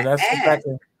assumptions on it. Yeah, And that's ask.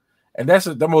 exactly, and that's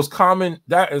the most common,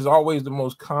 that is always the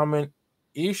most common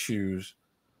issues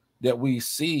that we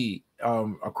see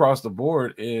across the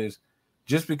board, is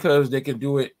just because they can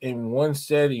do it in one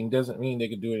setting doesn't mean they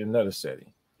can do it in another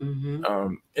setting.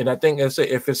 Mm-hmm. And I think that's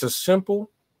it. If it's a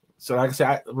simple, so like I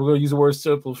said, we're going to use the word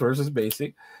simple versus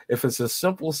basic. If it's a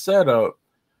simple setup,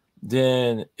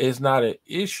 then it's not an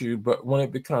issue. But when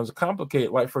it becomes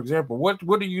complicated, like for example, what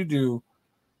do you do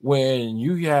when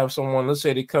you have someone, let's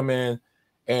say they come in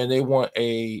and they want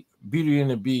a Beauty and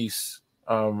the Beast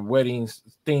wedding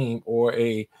theme, or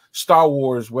a Star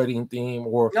Wars wedding theme,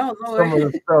 or No, some Lord.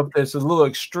 of the stuff that's a little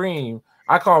extreme.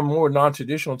 I call them more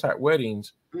non-traditional type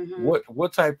weddings. Mm-hmm.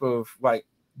 What type of, like,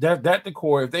 that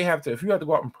decor, if they have to, if you have to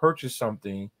go out and purchase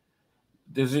something,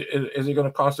 is it going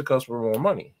to cost the customer more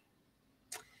money?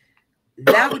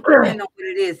 That would depend on what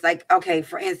it is. Like, okay,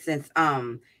 for instance,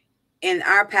 in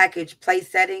our package,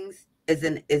 place settings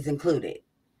is included.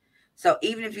 So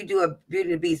even if you do a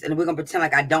Beauty and the Beast, and we're gonna pretend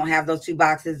like I don't have those 2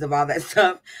 boxes of all that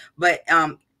stuff, but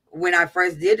when I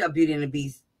first did a Beauty and the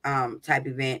Beast type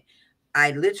event,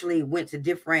 I literally went to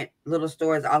different little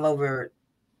stores all over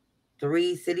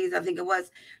 3 cities, I think it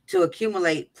was, to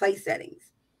accumulate place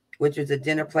settings, which was the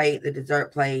dinner plate, the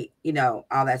dessert plate,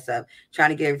 all that stuff, trying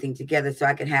to get everything together so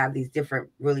I could have these different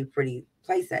really pretty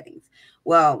place settings.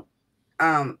 Well,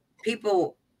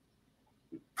 people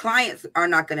clients are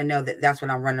not going to know that that's what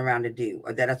I'm running around to do,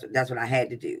 or that's what I had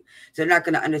to do. So they're not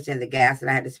going to understand the gas that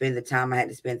I had to spend, the time I had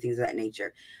to spend, things of that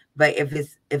nature. But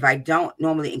if I don't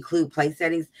normally include place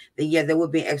settings, then yeah, there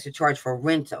would be an extra charge for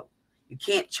rental. You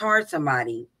can't charge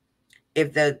somebody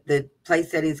if the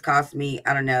place settings cost me,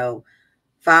 I don't know,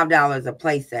 $5 a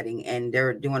place setting, and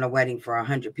they're doing a wedding for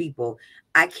 100 people.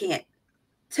 I can't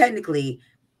technically.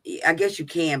 I guess you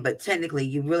can, but technically,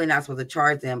 you're really not supposed to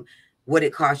charge them what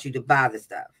it costs you to buy the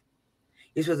stuff.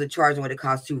 You're supposed to charge them what it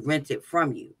costs to rent it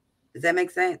from you. Does that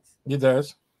make sense? It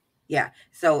does. Yeah.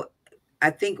 So I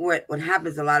think what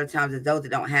happens a lot of times is those that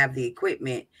don't have the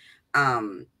equipment,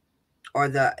 um, or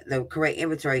the correct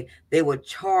inventory, they will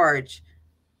charge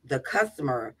the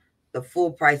customer the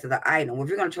full price of the item. Well, if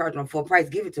you're going to charge them full price,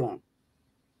 give it to them.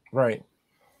 Right.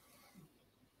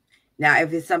 Now,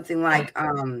 if it's something like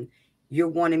you're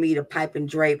wanting me to pipe and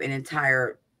drape an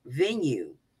entire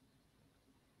venue,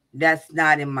 that's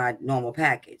not in my normal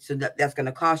package. So that's going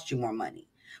to cost you more money.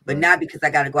 But not because I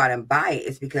got to go out and buy it.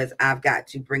 It's because I've got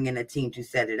to bring in a team to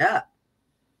set it up.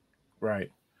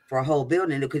 Right. For a whole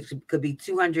building. It could be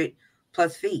 200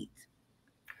 plus feet.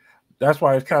 That's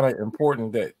why it's kind of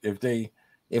important that if they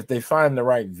find the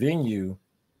right venue,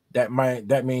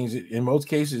 that means in most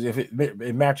cases, if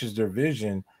it matches their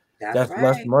vision, that's right.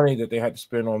 less money that they had to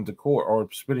spend on decor, or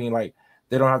spending, like,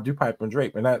 they don't have to do pipe and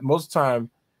drape. And that most of the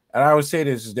time, and I would say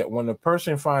this, is that when a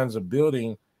person finds a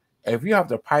building, if you have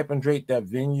to pipe and drape that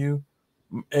venue,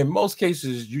 in most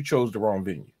cases you chose the wrong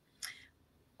venue.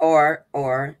 Or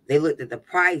they looked at the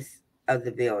price of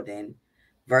the building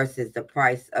versus the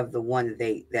price of the one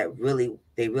that really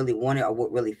wanted, or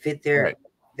what really fit their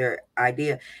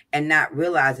idea, and not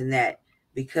realizing that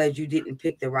because you didn't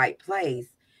pick the right place,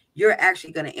 you're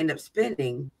actually going to end up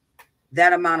spending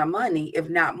that amount of money, if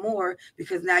not more,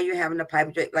 because now you're having to pipe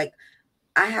and drape. Like,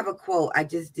 I have a quote I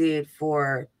just did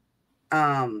for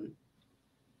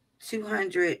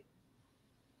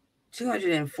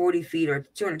 240 feet or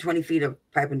 220 feet of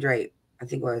pipe and drape. I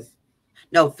think it was,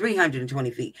 no,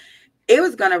 320 feet. It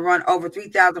was going to run over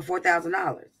 $3,000,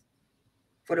 $4,000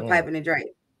 for the piping and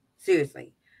drape.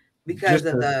 Seriously. Because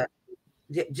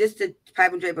just to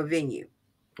pipe and drape a venue.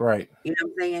 Right. You know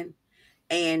what I'm saying?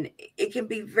 And it can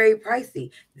be very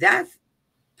pricey. That's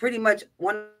pretty much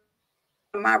one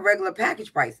of my regular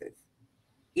package prices.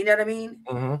 You know what I mean?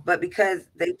 Mm-hmm. But because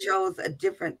they chose a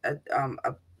different a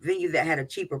venue that had a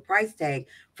cheaper price tag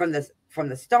from the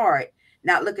start,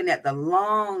 not looking at the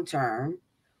long term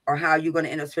or how you're going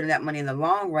to end up spending that money in the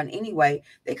long run anyway,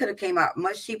 they could have came out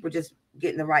much cheaper just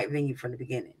getting the right venue from the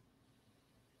beginning.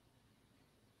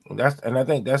 And I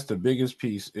think that's the biggest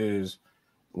piece is,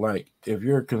 like, if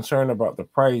you're concerned about the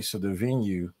price of the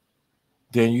venue,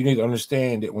 then you need to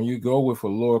understand that when you go with a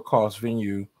lower cost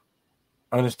venue,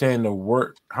 understand the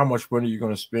work, how much money you're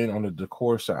going to spend on the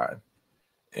decor side.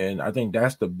 And I think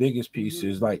that's the biggest piece.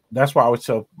 Is like, that's why I would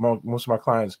tell most of my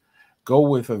clients, go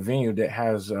with a venue that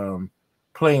has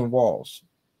plain walls.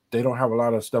 They don't have a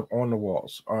lot of stuff on the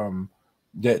walls.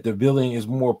 That the building is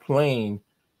more plain,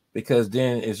 because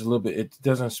then it's a little bit, it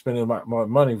doesn't spend a lot more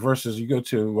money, versus you go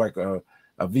to like a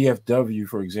VFW,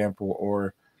 for example,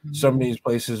 or some of these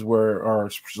places where are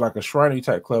like a Shriney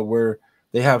type club where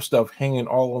they have stuff hanging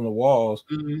all on the walls,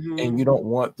 and you don't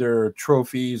want their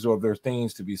trophies or their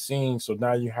things to be seen. So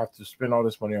now you have to spend all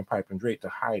this money on pipe and drape to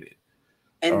hide it.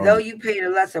 And though you paid a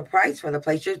lesser price for the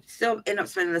place, you still end up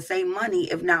spending the same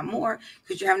money, if not more,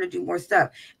 because you're having to do more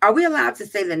stuff. Are we allowed to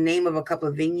say the name of a couple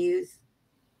of venues?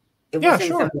 If we're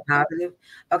saying something positive?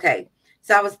 Okay.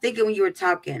 So I was thinking when you were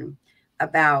talking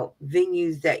about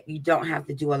venues that you don't have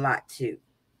to do a lot to.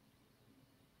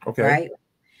 Okay. Right?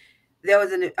 There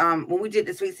was when we did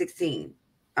the Sweet 16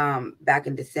 back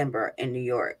in December in New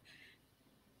York,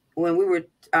 when we were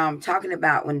talking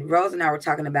about, when Rose and I were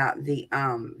talking about the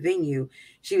venue,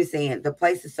 she was saying the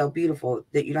place is so beautiful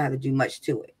that you don't have to do much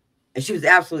to it. And she was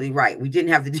absolutely right. We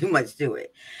didn't have to do much to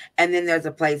it. And then there's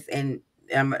a place in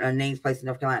a name's place in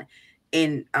North Carolina,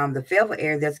 in the Fayetteville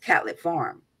area, there's Catlett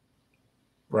Farm.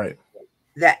 Right.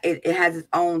 That it has its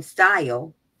own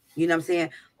style. You know what I'm saying?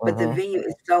 But the venue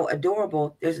is so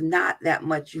adorable. There's not that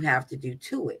much you have to do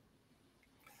to it.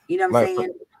 You know what I'm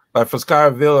saying? Like for Sky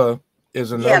Villa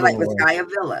is another one. Yeah, like for Sky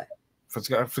Villa. For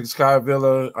Sky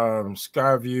Villa,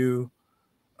 Skyview.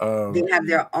 They have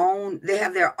their own. They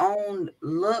have their own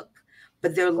look,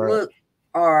 but their look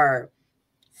are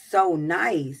so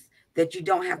nice that you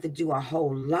don't have to do a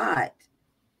whole lot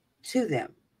to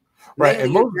them. Right. Mainly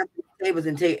and most tables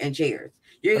and chairs.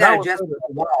 You got to dress the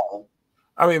wall.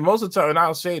 I mean, most of the time, and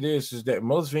I'll say this, is that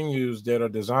most venues that are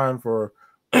designed for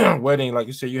wedding, like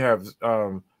you said, you have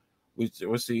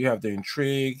you have the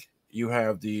Intrigue You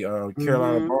have the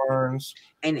Carolina Mm-hmm. Barns.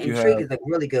 And You Intrigue have is a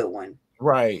really good one.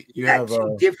 right. You You got have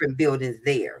two different buildings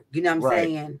there. You know what I'm right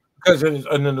saying? because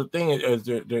and then the thing is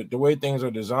the way things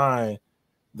are designed,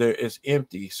 there it's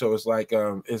empty. So it's like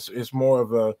it's more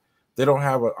of a they don't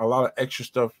have a lot of extra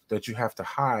stuff that you have to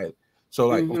hide. So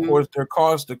like of Mm-hmm. course the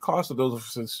cost of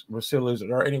those facilities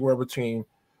are anywhere between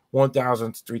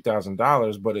 $1,000 to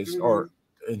 $3,000, but it's Mm-hmm. or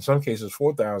in some cases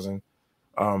 4,000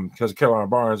 because Carolina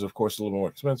Barnes, of course, is a little more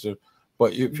expensive.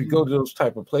 But if you go Mm-hmm. to those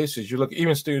type of places, you look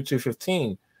even Studio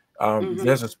 215, Mm-hmm.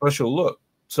 there's a special look.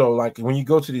 So like when you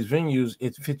go to these venues,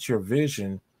 it fits your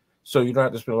vision, so you don't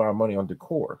have to spend a lot of money on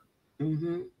decor.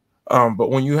 Mm-hmm. But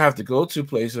when you have to go to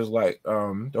places like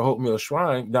the Hope Mill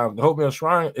Shrine, now the Hope Mill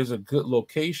Shrine is a good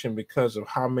location because of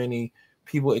how many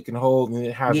people it can hold, and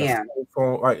it has a Yeah.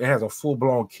 like it has a full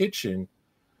blown kitchen,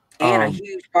 And a um,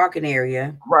 huge parking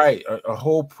area. right, a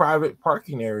whole private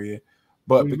parking area.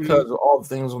 But Mm-hmm. because of all the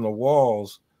things on the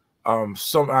walls,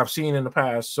 some I've seen in the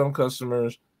past, some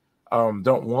customers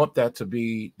don't want that to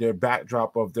be their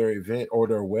backdrop of their event or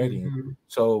their wedding. Mm-hmm.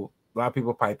 So a lot of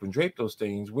people pipe and drape those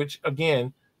things, which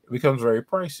again becomes very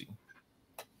pricey.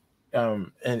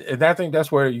 And I think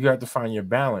that's where you have to find your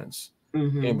balance in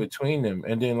Mm-hmm. between them.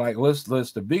 And then like let's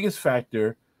the biggest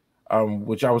factor,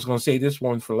 which I was going to say this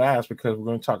one for last because we're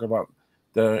going to talk about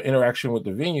the interaction with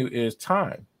the venue is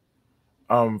time.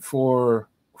 For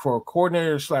a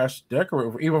coordinator slash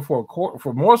decorator, even for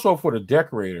for more so for the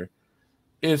decorator,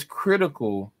 it's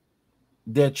critical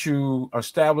that you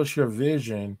establish your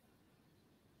vision,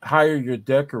 hire your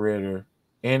decorator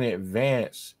in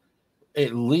advance,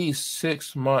 at least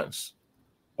 6 months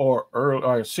or early,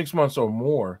 or 6 months or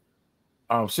more,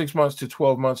 6 months to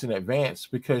 12 months in advance,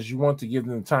 because you want to give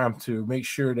them time to make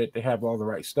sure that they have all the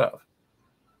right stuff.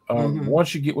 Mm-hmm.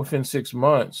 Once you get within 6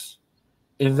 months,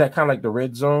 is that kind of like the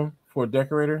red zone for a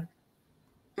decorator?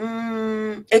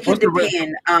 It can What's the red?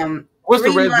 depend. What's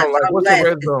the Three red zone months like? or What's the less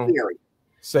red is zone? scary.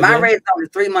 Say My again. red zone is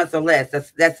 3 months or less.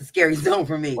 That's a scary zone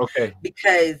for me Okay.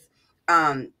 because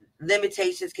um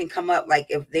limitations can come up. Like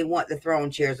if they want the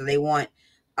throne chairs or they want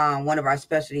one of our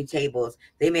specialty tables,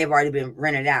 they may have already been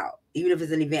rented out. Even if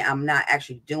it's an event I'm not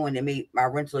actually doing, it may my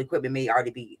rental equipment may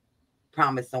already be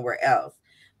promised somewhere else.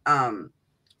 Um,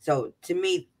 so to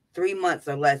me, 3 months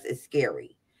or less is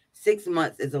scary. 6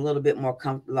 months is a little bit more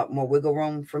more wiggle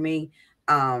room for me.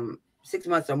 6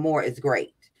 months or more is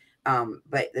great.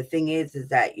 But the thing is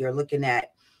that you're looking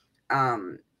at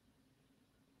um,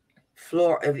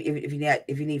 floor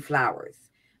if you need flowers,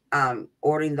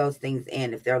 ordering those things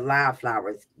in if they're live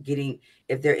flowers, getting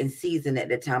if they're in season at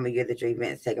the time of year that your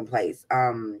event is taking place.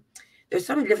 There's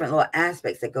so many different little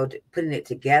aspects that go to putting it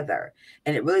together,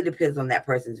 and it really depends on that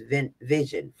person's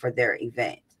vision for their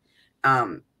event.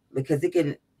 um, because it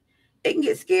can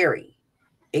get scary.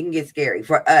 It can get scary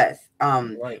for us.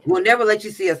 Right. We'll never let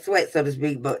you see a sweat, so to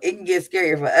speak, but it can get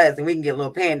scary for us, and we can get a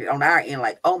little panicked on our end,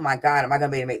 like, oh my God, am I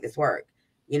gonna be able to make this work?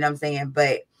 You know what I'm saying?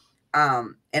 But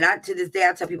and I to this day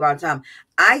I tell people all the time,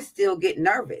 I still get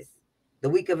nervous the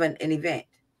week of an event.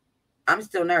 I'm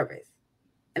still nervous.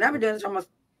 And I've been doing this for almost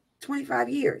 25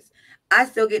 years. I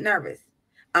still get nervous.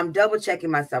 I'm double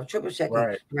checking myself, triple checking.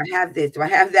 Right. Do I have this? Do I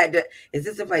have that? Is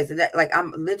this a place? Is that like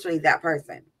I'm literally that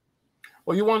person?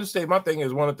 Well, you want to say my thing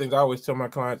is one of the things I always tell my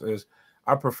clients is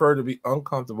I prefer to be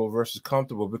uncomfortable versus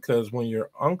comfortable, because when you're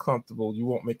uncomfortable, you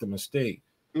won't make a mistake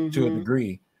to a Mm-hmm.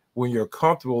 degree. When you're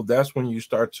comfortable, that's when you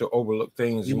start to overlook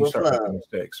things You and you will start making flub.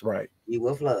 mistakes. Right. You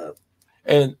will flub.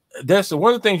 And that's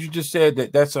one of the things you just said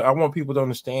that's I want people to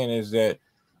understand is that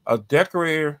a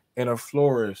decorator and a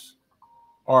florist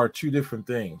are two different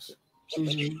things.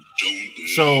 Mm-hmm.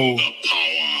 So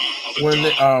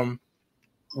when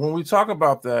when we talk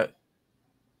about that,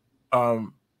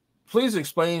 um, please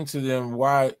explain to them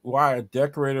why a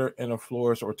decorator and a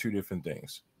florist are two different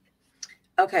things.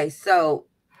 Okay, so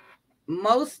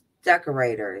most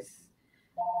decorators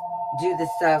do the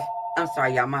stuff. I'm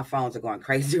sorry, y'all. My phones are going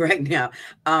crazy right now.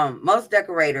 Most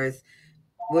decorators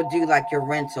will do like your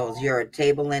rentals, your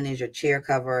table linens, your chair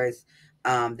covers.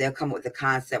 They'll come up with the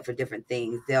concept for different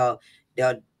things. They'll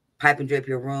pipe and drape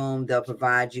your room. They'll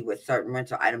provide you with certain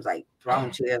rental items like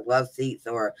throne chairs, love seats,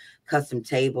 or custom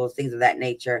tables, things of that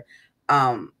nature.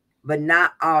 Um, but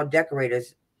not all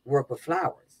decorators work with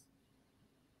flowers.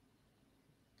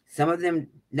 Some of them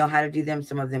know how to do them,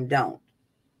 some of them don't.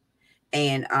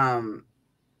 And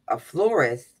a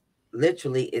florist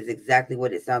literally is exactly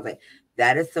what it sounds like.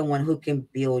 That is someone who can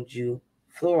build you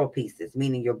floral pieces,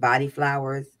 meaning your body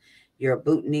flowers, your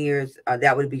boutonnieres.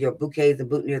 That would be your bouquets and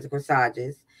boutonnieres and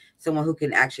corsages. Someone who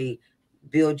can actually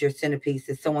build your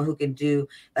centerpieces. Someone who can do,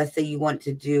 let's say you want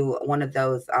to do one of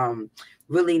those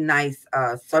really nice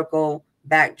circle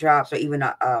backdrops, or even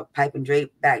a pipe and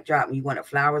drape backdrop, and you want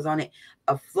flowers on it.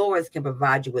 A florist can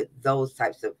provide you with those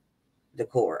types of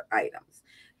decor items.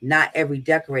 Not every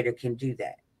decorator can do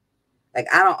that. Like,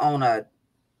 I don't own a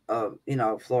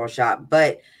floral shop,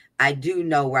 but I do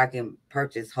know where I can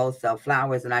purchase wholesale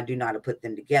flowers, and I do know how to put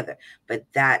them together. But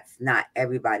that's not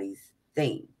everybody's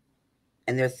thing.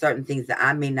 And there's certain things that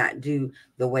I may not do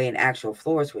the way an actual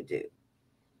florist would do.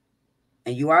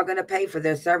 And you are going to pay for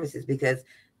their services, because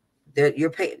you're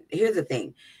paying. Here's the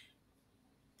thing: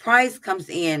 price comes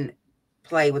in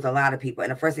play with a lot of people,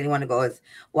 and the first thing they want to go is,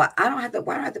 "Well, I don't have to.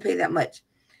 Why do I have to pay that much?"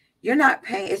 You're not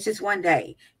paying. It's just one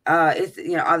day. It's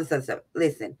all this other stuff.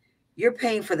 Listen, you're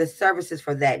paying for the services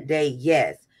for that day,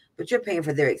 yes, but you're paying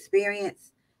for their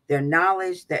experience, their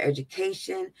knowledge, their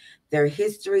education, their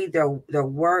history, their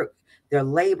work, their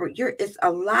labor. It's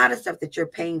a lot of stuff that you're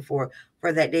paying for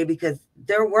that day, because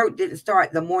their work didn't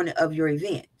start the morning of your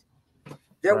event.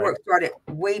 Their work started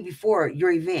way before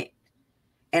your event.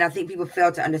 And I think people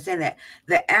fail to understand that.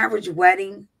 The average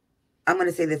wedding, I'm going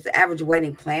to say this, the average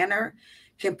wedding planner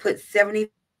can put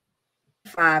 75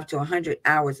 to 100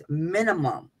 hours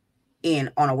minimum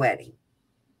in on a wedding.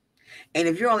 And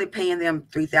if you're only paying them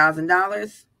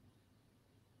 $3,000,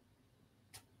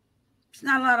 it's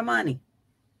not a lot of money.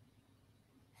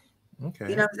 Okay.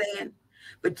 You know what I'm saying?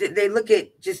 But they look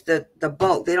at just the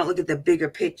bulk. They don't look at the bigger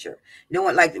picture. No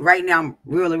one, like right now, I'm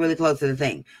really, really close to the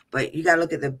thing. But you got to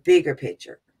look at the bigger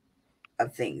picture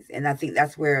of things. And I think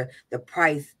that's where the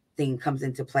price thing comes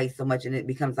into play so much. And it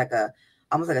becomes like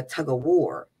almost like a tug of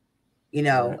war,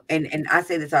 And I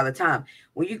say this all the time.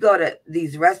 When you go to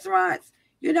these restaurants,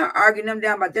 you're not arguing them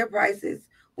down about their prices.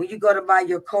 When you go to buy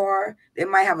your car, they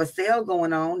might have a sale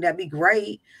going on. That'd be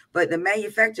great. But the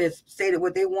manufacturers stated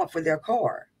what they want for their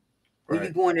car when you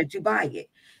go in there to buy it.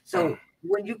 So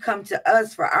when you come to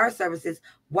us for our services,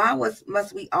 why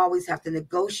must we always have to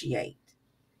negotiate?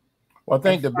 Well, I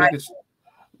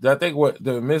think what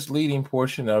the misleading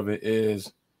portion of it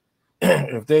is,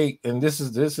 if they, and this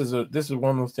is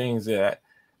one of those things that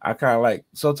I kind of like.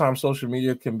 Sometimes social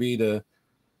media can be the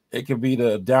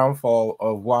downfall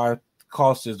of why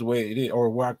cost is the way it is, or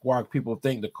why people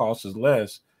think the cost is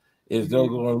less. Is they'll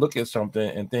go and look at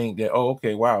something and think that, oh,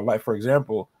 okay, wow. Like, for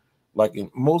example, like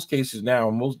in most cases now,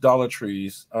 most Dollar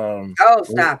Trees.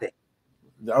 Stop it!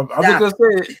 I'm just gonna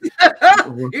say it.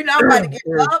 I'm about to get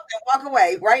up and walk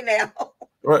away right now.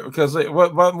 Right, because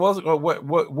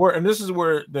what and this is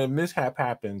where the mishap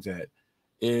happens at,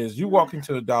 is you walk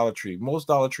into a Dollar Tree. Most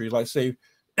Dollar Trees, like say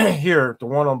here, the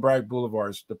one on Bragg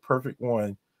Boulevard is the perfect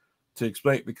one to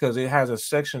explain, because it has a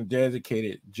section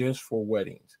dedicated just for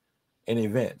weddings and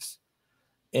events.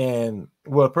 And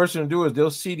what a person will do is they'll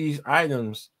see these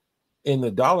items in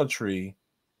the Dollar Tree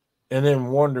and then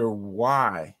wonder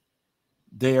why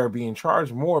they are being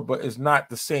charged more, but it's not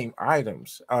the same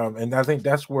items. And I think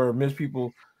that's where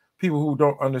people who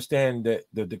don't understand that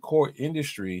the decor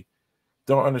industry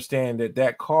don't understand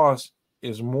that cost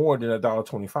is more than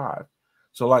 $1.25.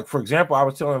 So, like, for example, I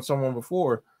was telling someone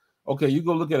before, okay, you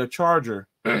go look at a charger.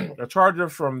 A charger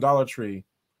from Dollar Tree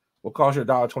will cost you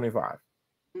 $1.25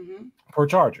 per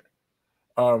charger.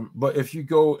 But if you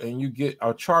go and you get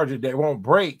a charger that won't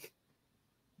break,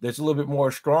 that's a little bit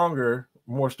more stronger,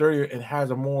 more sturdier, and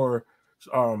has a more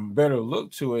better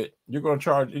look to it, you're going to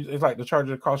charge. It's like the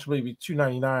charger costs maybe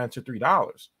 $2.99 to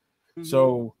 $3.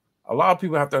 So a lot of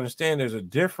people have to understand there's a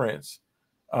difference.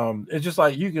 It's just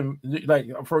like you can, like,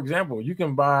 for example, you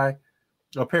can buy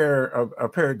a pair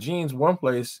of jeans one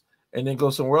place and then go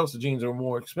somewhere else. The jeans are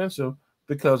more expensive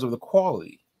because of the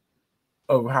quality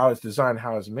of how it's designed,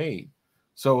 how it's made.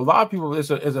 So a lot of people, it's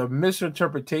a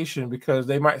misinterpretation, because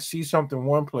they might see something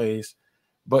one place,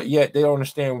 but yet they don't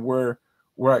understand where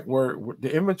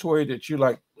the inventory that you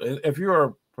like. If you're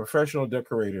a professional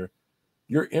decorator,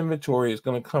 your inventory is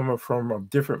going to come from a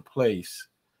different place,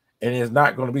 and it's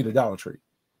not going to be the Dollar Tree.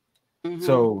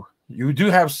 So you do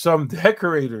have some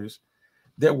decorators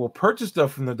that will purchase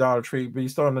stuff from the Dollar Tree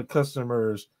based on the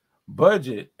customer's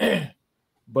budget,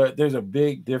 but there's a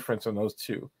big difference on those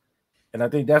two. And I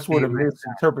think that's where the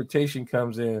misinterpretation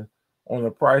comes in on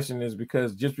the pricing, is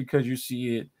because just because you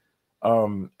see it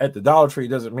at the Dollar Tree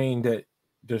doesn't mean that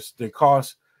the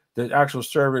cost, the actual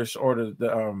service, or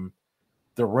the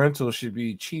rental should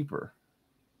be cheaper.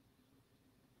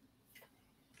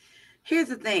 Here's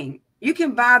the thing: you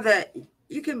can buy the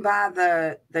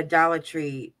Dollar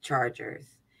Tree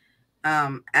chargers.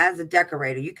 As a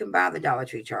decorator, you can buy the Dollar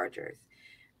Tree chargers.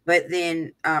 But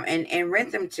then and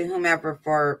rent them to whomever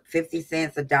for 50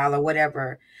 cents, a dollar,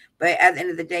 whatever. But at the end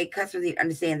of the day, customers need to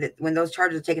understand that when those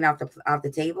charges are taken off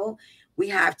the table, we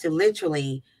have to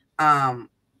literally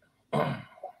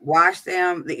wash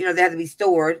them. You know, they have to be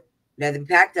stored, they have to be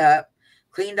packed up,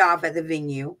 cleaned off at the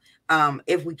venue.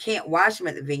 If we can't wash them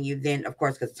at the venue, then of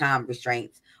course, because time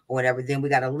restraints or whatever, then we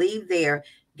got to leave there,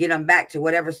 get them back to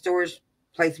whatever storage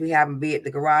place we have them, be it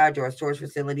the garage or a storage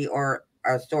facility or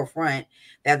a storefront.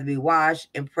 They have to be washed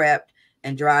and prepped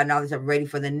and dried and all this stuff ready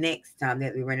for the next time they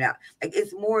have to be rented out. Like,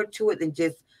 it's more to it than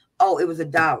just, oh, it was a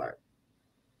dollar.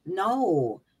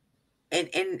 No. And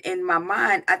in my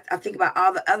mind, I think about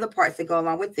all the other parts that go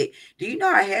along with it. Do you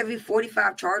know how heavy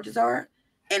 45 charges are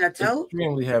in a tote?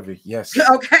 Extremely heavy. Yes.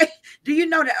 Okay. Do you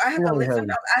know that I have to Extremely lift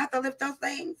heavy. I have to lift those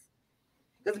things?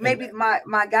 Because maybe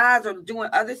my guys are doing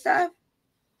other stuff.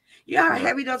 You know how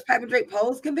heavy those paper drape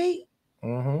poles can be?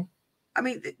 Mm-hmm. I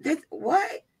mean, this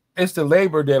what? It's the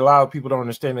labor that a lot of people don't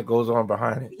understand that goes on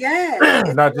behind it.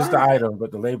 Yes. Not just the item,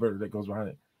 but the labor that goes behind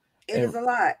it. It is a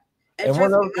lot. And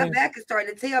trust me, my back is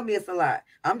starting to tell me it's a lot.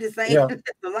 I'm just saying, yeah, it's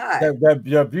a lot. That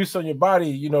the abuse on your body,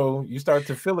 you know, you start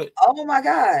to feel it. Oh my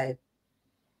God.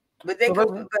 But but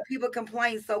people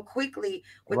complain so quickly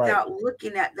without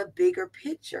looking at the bigger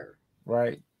picture.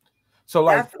 Right. So,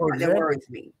 like, that's the part that worries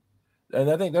me. And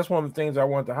I think that's one of the things I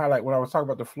wanted to highlight when I was talking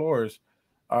about the floors.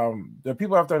 The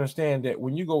people have to understand that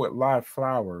when you go with live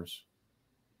flowers,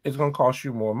 it's going to cost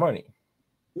you more money.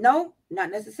 No, not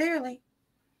necessarily.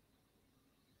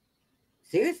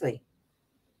 Seriously.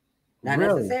 Not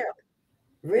necessarily.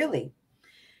 Really.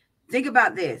 Think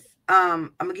about this.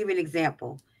 I'm going to give you an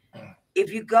example.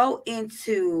 If you go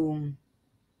into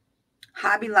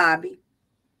Hobby Lobby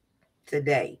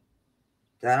today,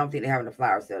 I don't think they're having a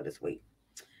flower sale this week.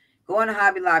 Go into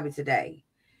Hobby Lobby today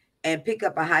and pick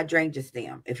up a hydrangea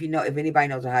stem. If anybody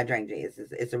knows what hydrangea is,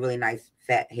 it's a really nice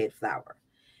fat head flower.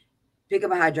 Pick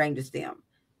up a hydrangea stem.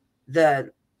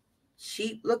 The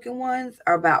cheap looking ones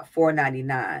are about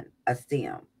 $4.99 a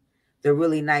stem. The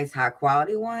really nice high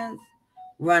quality ones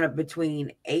run up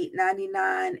between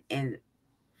 $8.99 and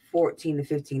 $14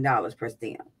 to $15 per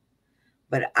stem.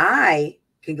 But I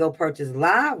can go purchase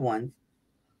live ones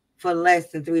for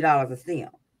less than $3 a stem.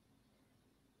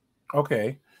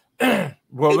 Okay.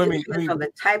 Well, let me on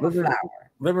the type of flower.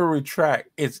 Let me retract.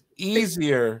 It's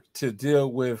easier to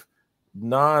deal with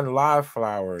non-live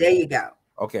flowers. There you go.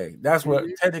 Okay, that's what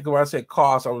technically when I said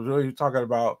cost, I was really talking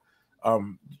about.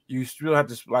 You still have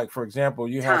to, like, for example,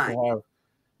 you have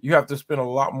to spend a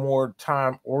lot more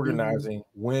time organizing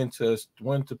when to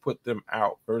put them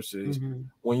out versus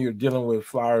when you're dealing with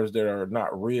flowers that are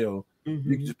not real. You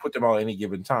can just put them out any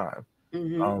given time.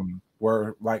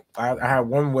 Where, like, I had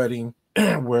one wedding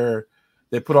where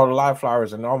they put all the live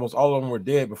flowers and almost all of them were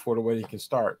dead before the wedding can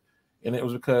start, and it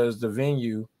was because the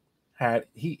venue had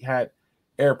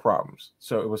air problems,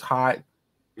 so it was hot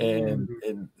and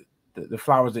the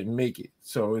flowers didn't make it.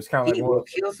 So it's kind of like, will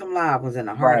kill some live ones in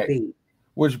a heartbeat. Right.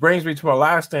 Which brings me to my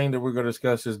last thing that we're going to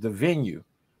discuss is the venue.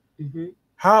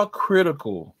 How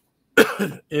critical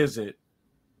is it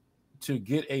to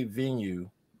get a venue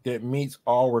that meets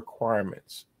all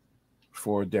requirements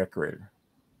for a decorator?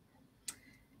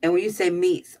 And when you say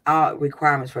meets all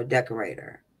requirements for a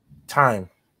decorator, time.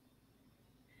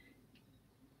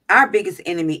 Our biggest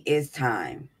enemy is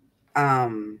time.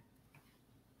 To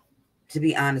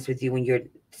be honest with you, when you're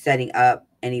setting up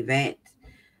an event,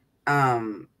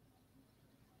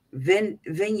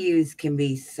 venues can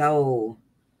be so,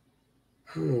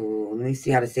 let me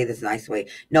see how to say this a nice way.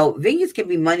 No, venues can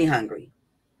be money hungry.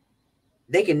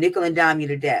 They can nickel and dime you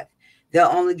to death. They'll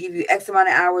only give you X amount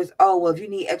of hours. Oh, well, if you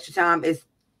need extra time, it's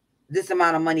this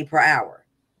amount of money per hour.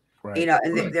 Right. You know,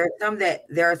 and there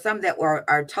are some that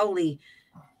are totally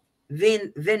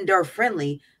vendor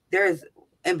friendly. There's,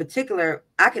 in particular,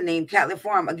 I can name Catlett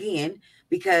Farm again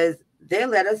because they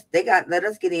let us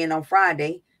get in on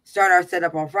Friday, start our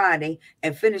setup on Friday,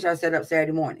 and finish our setup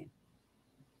Saturday morning.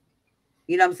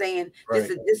 You know what I'm saying? Right.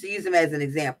 Just to use them as an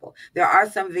example. There are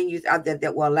some venues out there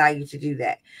that will allow you to do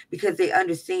that because they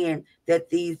understand that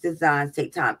these designs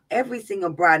take time. Every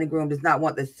single bride and groom does not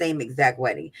want the same exact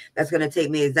wedding. That's going to take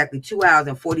me exactly 2 hours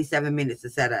and 47 minutes to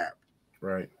set up.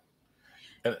 Right.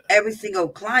 Every single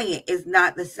client is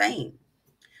not the same.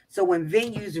 So when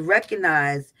venues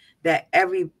recognize that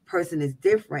every person is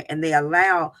different and they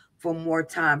allow for more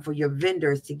time for your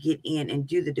vendors to get in and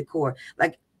do the decor,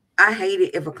 like, I hate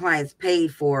it if a client's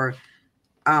paid for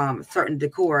certain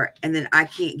decor and then I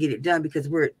can't get it done because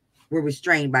we're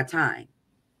restrained by time.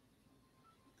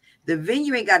 The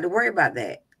venue ain't got to worry about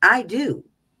that. I do.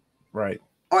 Right.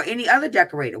 or any other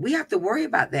decorator. We have to worry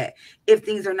about that if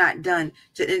things are not done.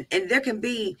 And there can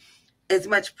be as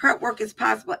much prep work as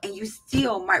possible, and you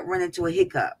still might run into a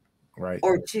hiccup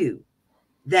or two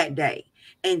that day,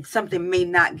 and something may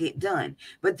not get done.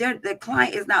 But the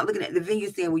client is not looking at the venue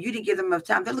saying, well, you didn't give them enough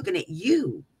time. They're looking at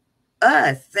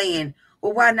us saying,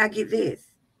 well, why not get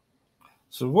this?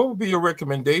 So what would be your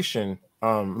recommendation?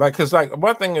 Because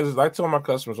one thing is, I tell my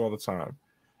customers all the time,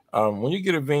 when you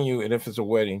get a venue and if it's a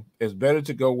wedding, it's better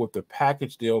to go with the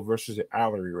package deal versus the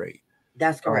hourly rate.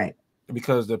 That's correct.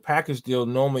 Because the package deal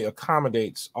normally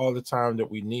accommodates all the time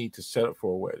that we need to set up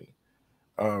for a wedding.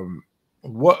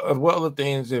 What other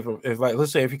things, if like,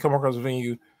 let's say if you come across a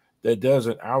venue that does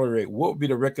an hourly rate, what would be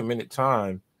the recommended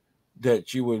time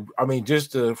that you would,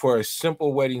 just for a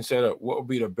simple wedding setup, what would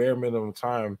be the bare minimum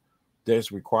time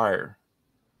that's required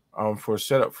for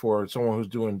setup for someone who's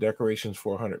doing decorations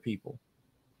for 100 people?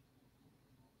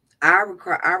 Our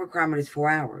requirement is 4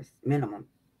 hours minimum.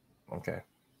 Okay.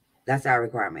 That's our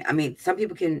requirement. Some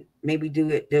people can maybe do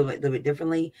it a little bit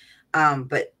differently.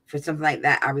 But for something like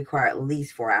that, I require at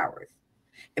least 4 hours.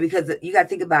 And because you got to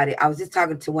think about it, I was just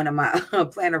talking to one of my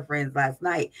planner friends last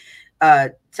night,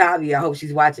 Tavi. I hope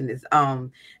she's watching this. We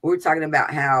were talking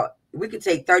about how we could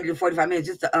take 30 to 45 minutes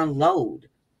just to unload.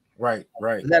 Right.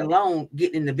 Let alone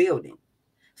getting in the building.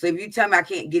 So if you tell me I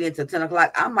can't get into 10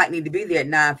 o'clock, I might need to be there at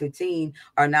 9:15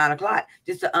 or 9 o'clock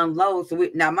just to unload. So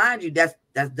now, mind you, that's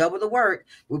double the work.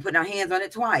 We're putting our hands on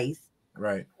it twice.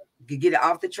 Right. You get it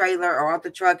off the trailer or off the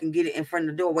truck and get it in front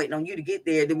of the door waiting on you to get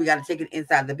there. Then we got to take it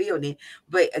inside the building.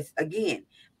 But again,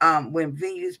 when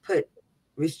venues put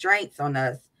restraints on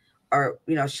us or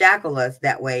shackle us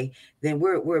that way, then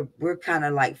we're kind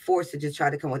of like forced to just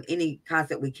try to come with any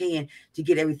concept we can to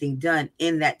get everything done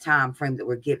in that time frame that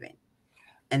we're given.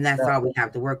 And that's all we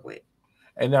have to work with.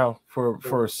 And now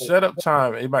for setup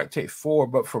time, it might take 4,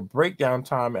 but for breakdown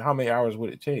time, how many hours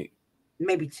would it take?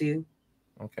 Maybe 2.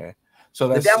 Okay. So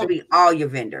that will be all your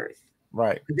vendors.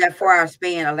 Right. That 4-hour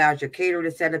span allows your caterer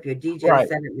to set up, your DJ to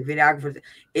set up, your videographers.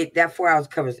 That 4 hours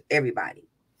covers everybody.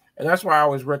 And that's why I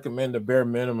always recommend the bare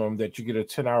minimum that you get a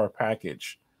 10-hour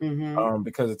package. Mm-hmm.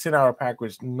 Because a 10-hour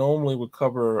package normally would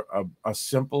cover a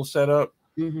simple setup.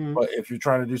 Mm-hmm. But if you're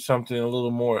trying to do something a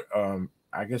little more,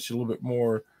 I guess a little bit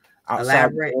more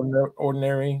outside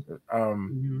ordinary,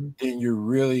 then you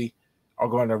really are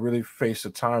going to really face a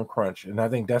time crunch. And I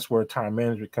think that's where time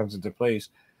management comes into place.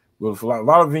 With a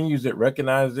lot of venues that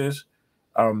recognize this,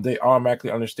 they automatically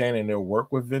understand and they'll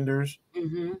work with vendors.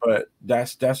 Mm-hmm. But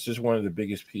that's just one of the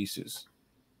biggest pieces.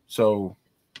 So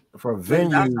for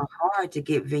venues, it's also hard to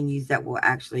get venues that will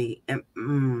actually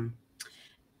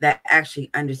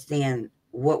understand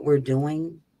what we're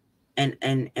doing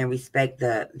and respect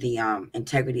the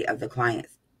integrity of the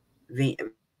clients.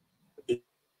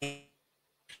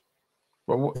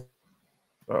 Oh,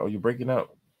 you're breaking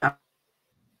up.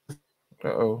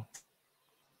 Uh-oh.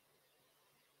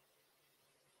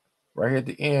 Right at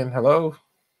the end. Hello?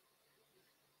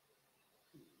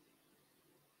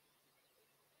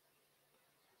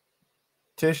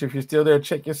 Tish, if you're still there,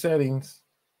 check your settings.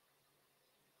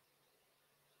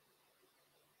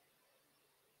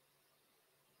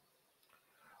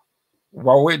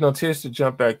 While waiting on Tish to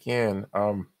jump back in,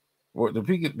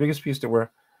 the biggest piece that we're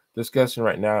discussing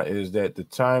right now is that the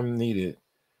time needed,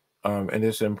 and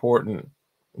it's important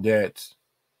that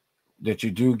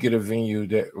you do get a venue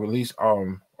that at least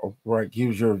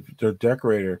gives your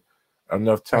decorator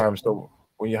enough time. So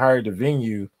when you hire the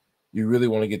venue, you really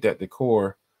want to get that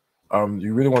decor.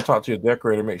 You really want to talk to your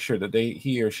decorator, make sure that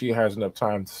he or she has enough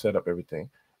time to set up everything.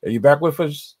 Are you back with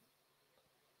us,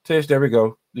 Tish? There we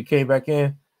go. You came back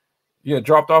in. Yeah,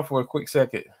 dropped off for a quick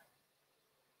second.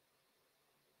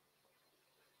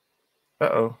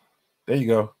 Uh-oh. There you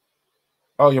go.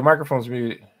 Oh, your microphone's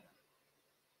muted.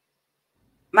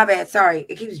 My bad. Sorry.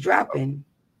 It keeps dropping.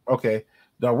 Okay.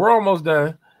 Now we're almost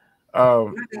done.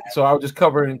 So I was just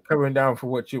covering down for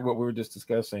what we were just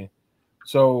discussing.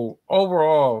 So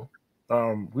overall,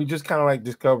 we just kind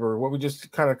of what we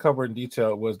just kind of covered in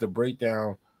detail was the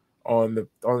breakdown on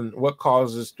what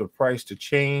causes the price to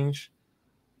change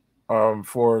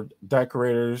for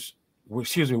decorators,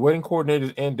 wedding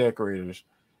coordinators and decorators.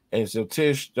 And so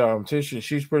Tisha,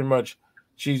 she's pretty much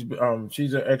she's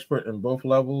an expert in both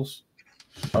levels.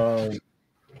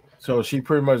 So she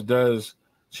pretty much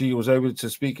she was able to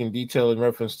speak in detail in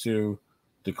reference to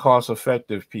the cost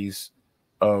effective piece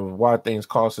of why things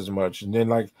cost as much. And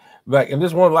then and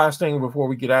this one last thing before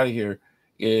we get out of here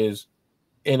is,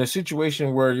 in a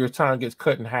situation where your time gets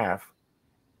cut in half,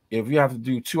 if you have to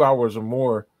do 2 hours or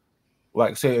more,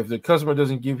 like say if the customer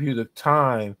doesn't give you the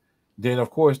time then of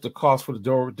course the cost for the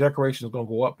door decoration is going to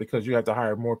go up because you have to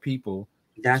hire more people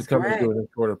to That's come and do correct. it in a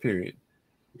shorter period.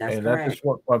 That's And that's correct. just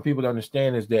what people to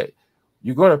understand is that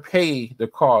you're going to pay the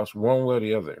cost one way or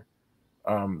the other.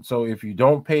 So if you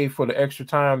don't pay for the extra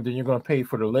time, then you're going to pay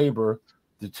for the labor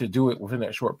to do it within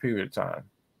that short period of time.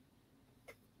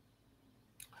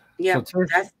 So Yep,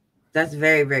 that's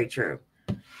very, very true.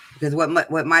 Because what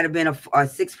might have been a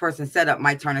 6-person setup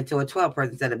might turn into a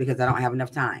 12-person setup because I don't have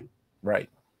enough time. right.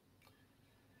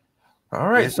 All And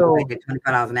right. that's like So a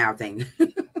 $25 an hour thing.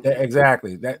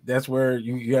 exactly that's where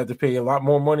you have to pay a lot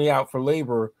more money out for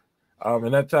labor.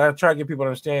 And that's I try to get people to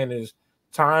understand is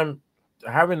time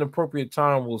having appropriate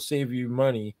time will save you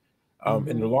money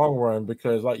in the Mm-hmm. long run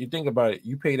because like you think about it,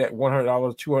 you pay that $100,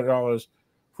 $200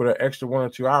 for the extra 1 or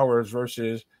 2 hours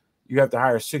versus you have to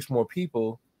hire 6 more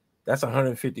people. That's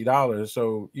 $150.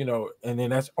 So and then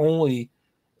that's only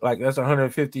like that's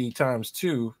 150 times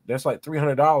two. That's like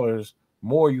 $300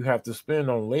 more you have to spend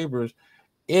on labors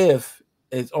if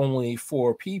it's only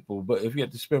 4 people. But if you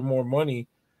have to spend more money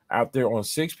out there on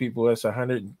 6 people, that's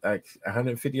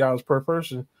 $150 per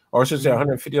person, or I should say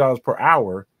Mm-hmm. $150 per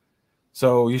hour.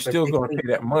 So you're For still six going to pay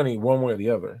people. that money one way or the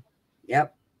other.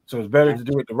 Yep. So it's better to That's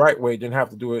do it the right way than have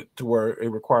to do it to where it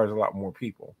requires a lot more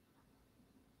people.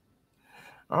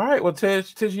 All right. Well,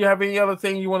 Tish, you have any other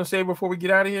thing you want to say before we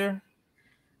get out of here?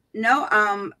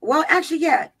 no. Well, actually,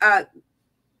 yeah.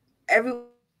 Everyone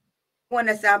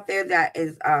that's out there that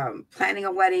is planning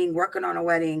a wedding, working on a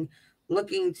wedding,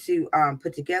 looking to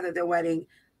put together their wedding,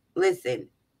 listen,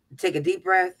 take a deep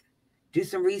breath, do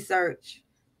some research,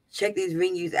 check these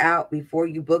venues out before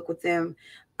you book with them.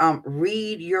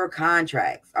 Read your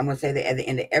contracts. I'm gonna say that at the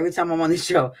end of every time I'm on the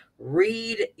show.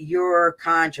 Read your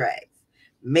contracts.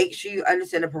 Make sure you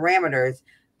understand the parameters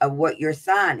of what you're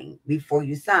signing before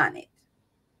you sign it.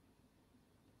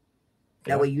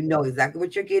 That Yeah. way you know exactly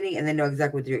what you're getting and then know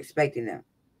exactly what you're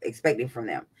expecting from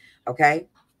them. Okay?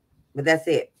 But that's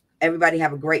it. Everybody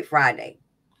have a great Friday.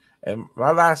 And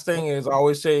my last thing is I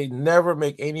always say never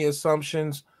make any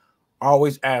assumptions.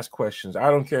 Always ask questions. I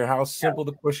don't care how simple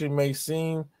the question may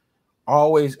seem.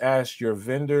 Always ask your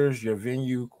vendors, your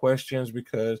venue questions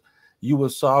because you will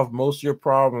solve most of your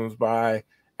problems by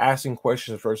asking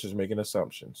questions versus making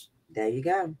assumptions. There you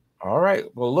go. All right.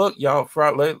 Well, look, y'all,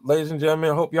 ladies and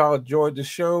gentlemen, I hope y'all enjoyed the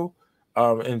show.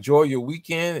 Enjoy your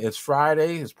weekend. It's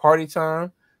Friday. It's party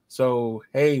time. So,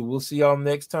 hey, we'll see y'all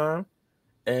next time.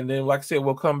 And then, like I said,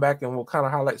 we'll come back and we'll kind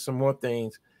of highlight some more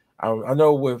things. I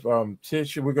know with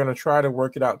Tisha, we're going to try to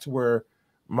work it out to where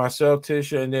myself,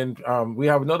 Tisha, and then we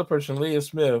have another person, Leah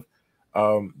Smith,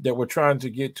 that we're trying to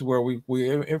get to where we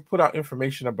put out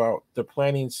information about the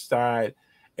planning side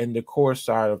and the core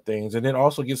side of things, and then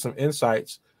also get some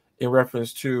insights in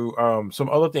reference to some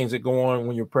other things that go on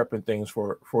when you're prepping things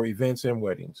for events and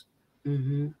weddings.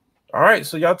 Mm-hmm. All right,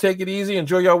 so y'all take it easy,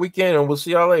 enjoy y'all weekend, and we'll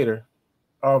see y'all later.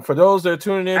 For those that are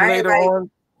tuning All in right, later everybody.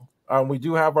 on, we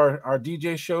do have our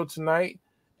DJ show tonight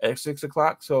at 6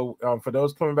 o'clock. So for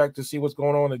those coming back to see what's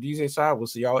going on the DJ side, we'll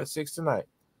see y'all at 6 tonight.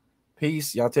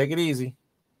 Peace. Y'all take it easy.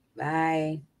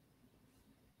 Bye.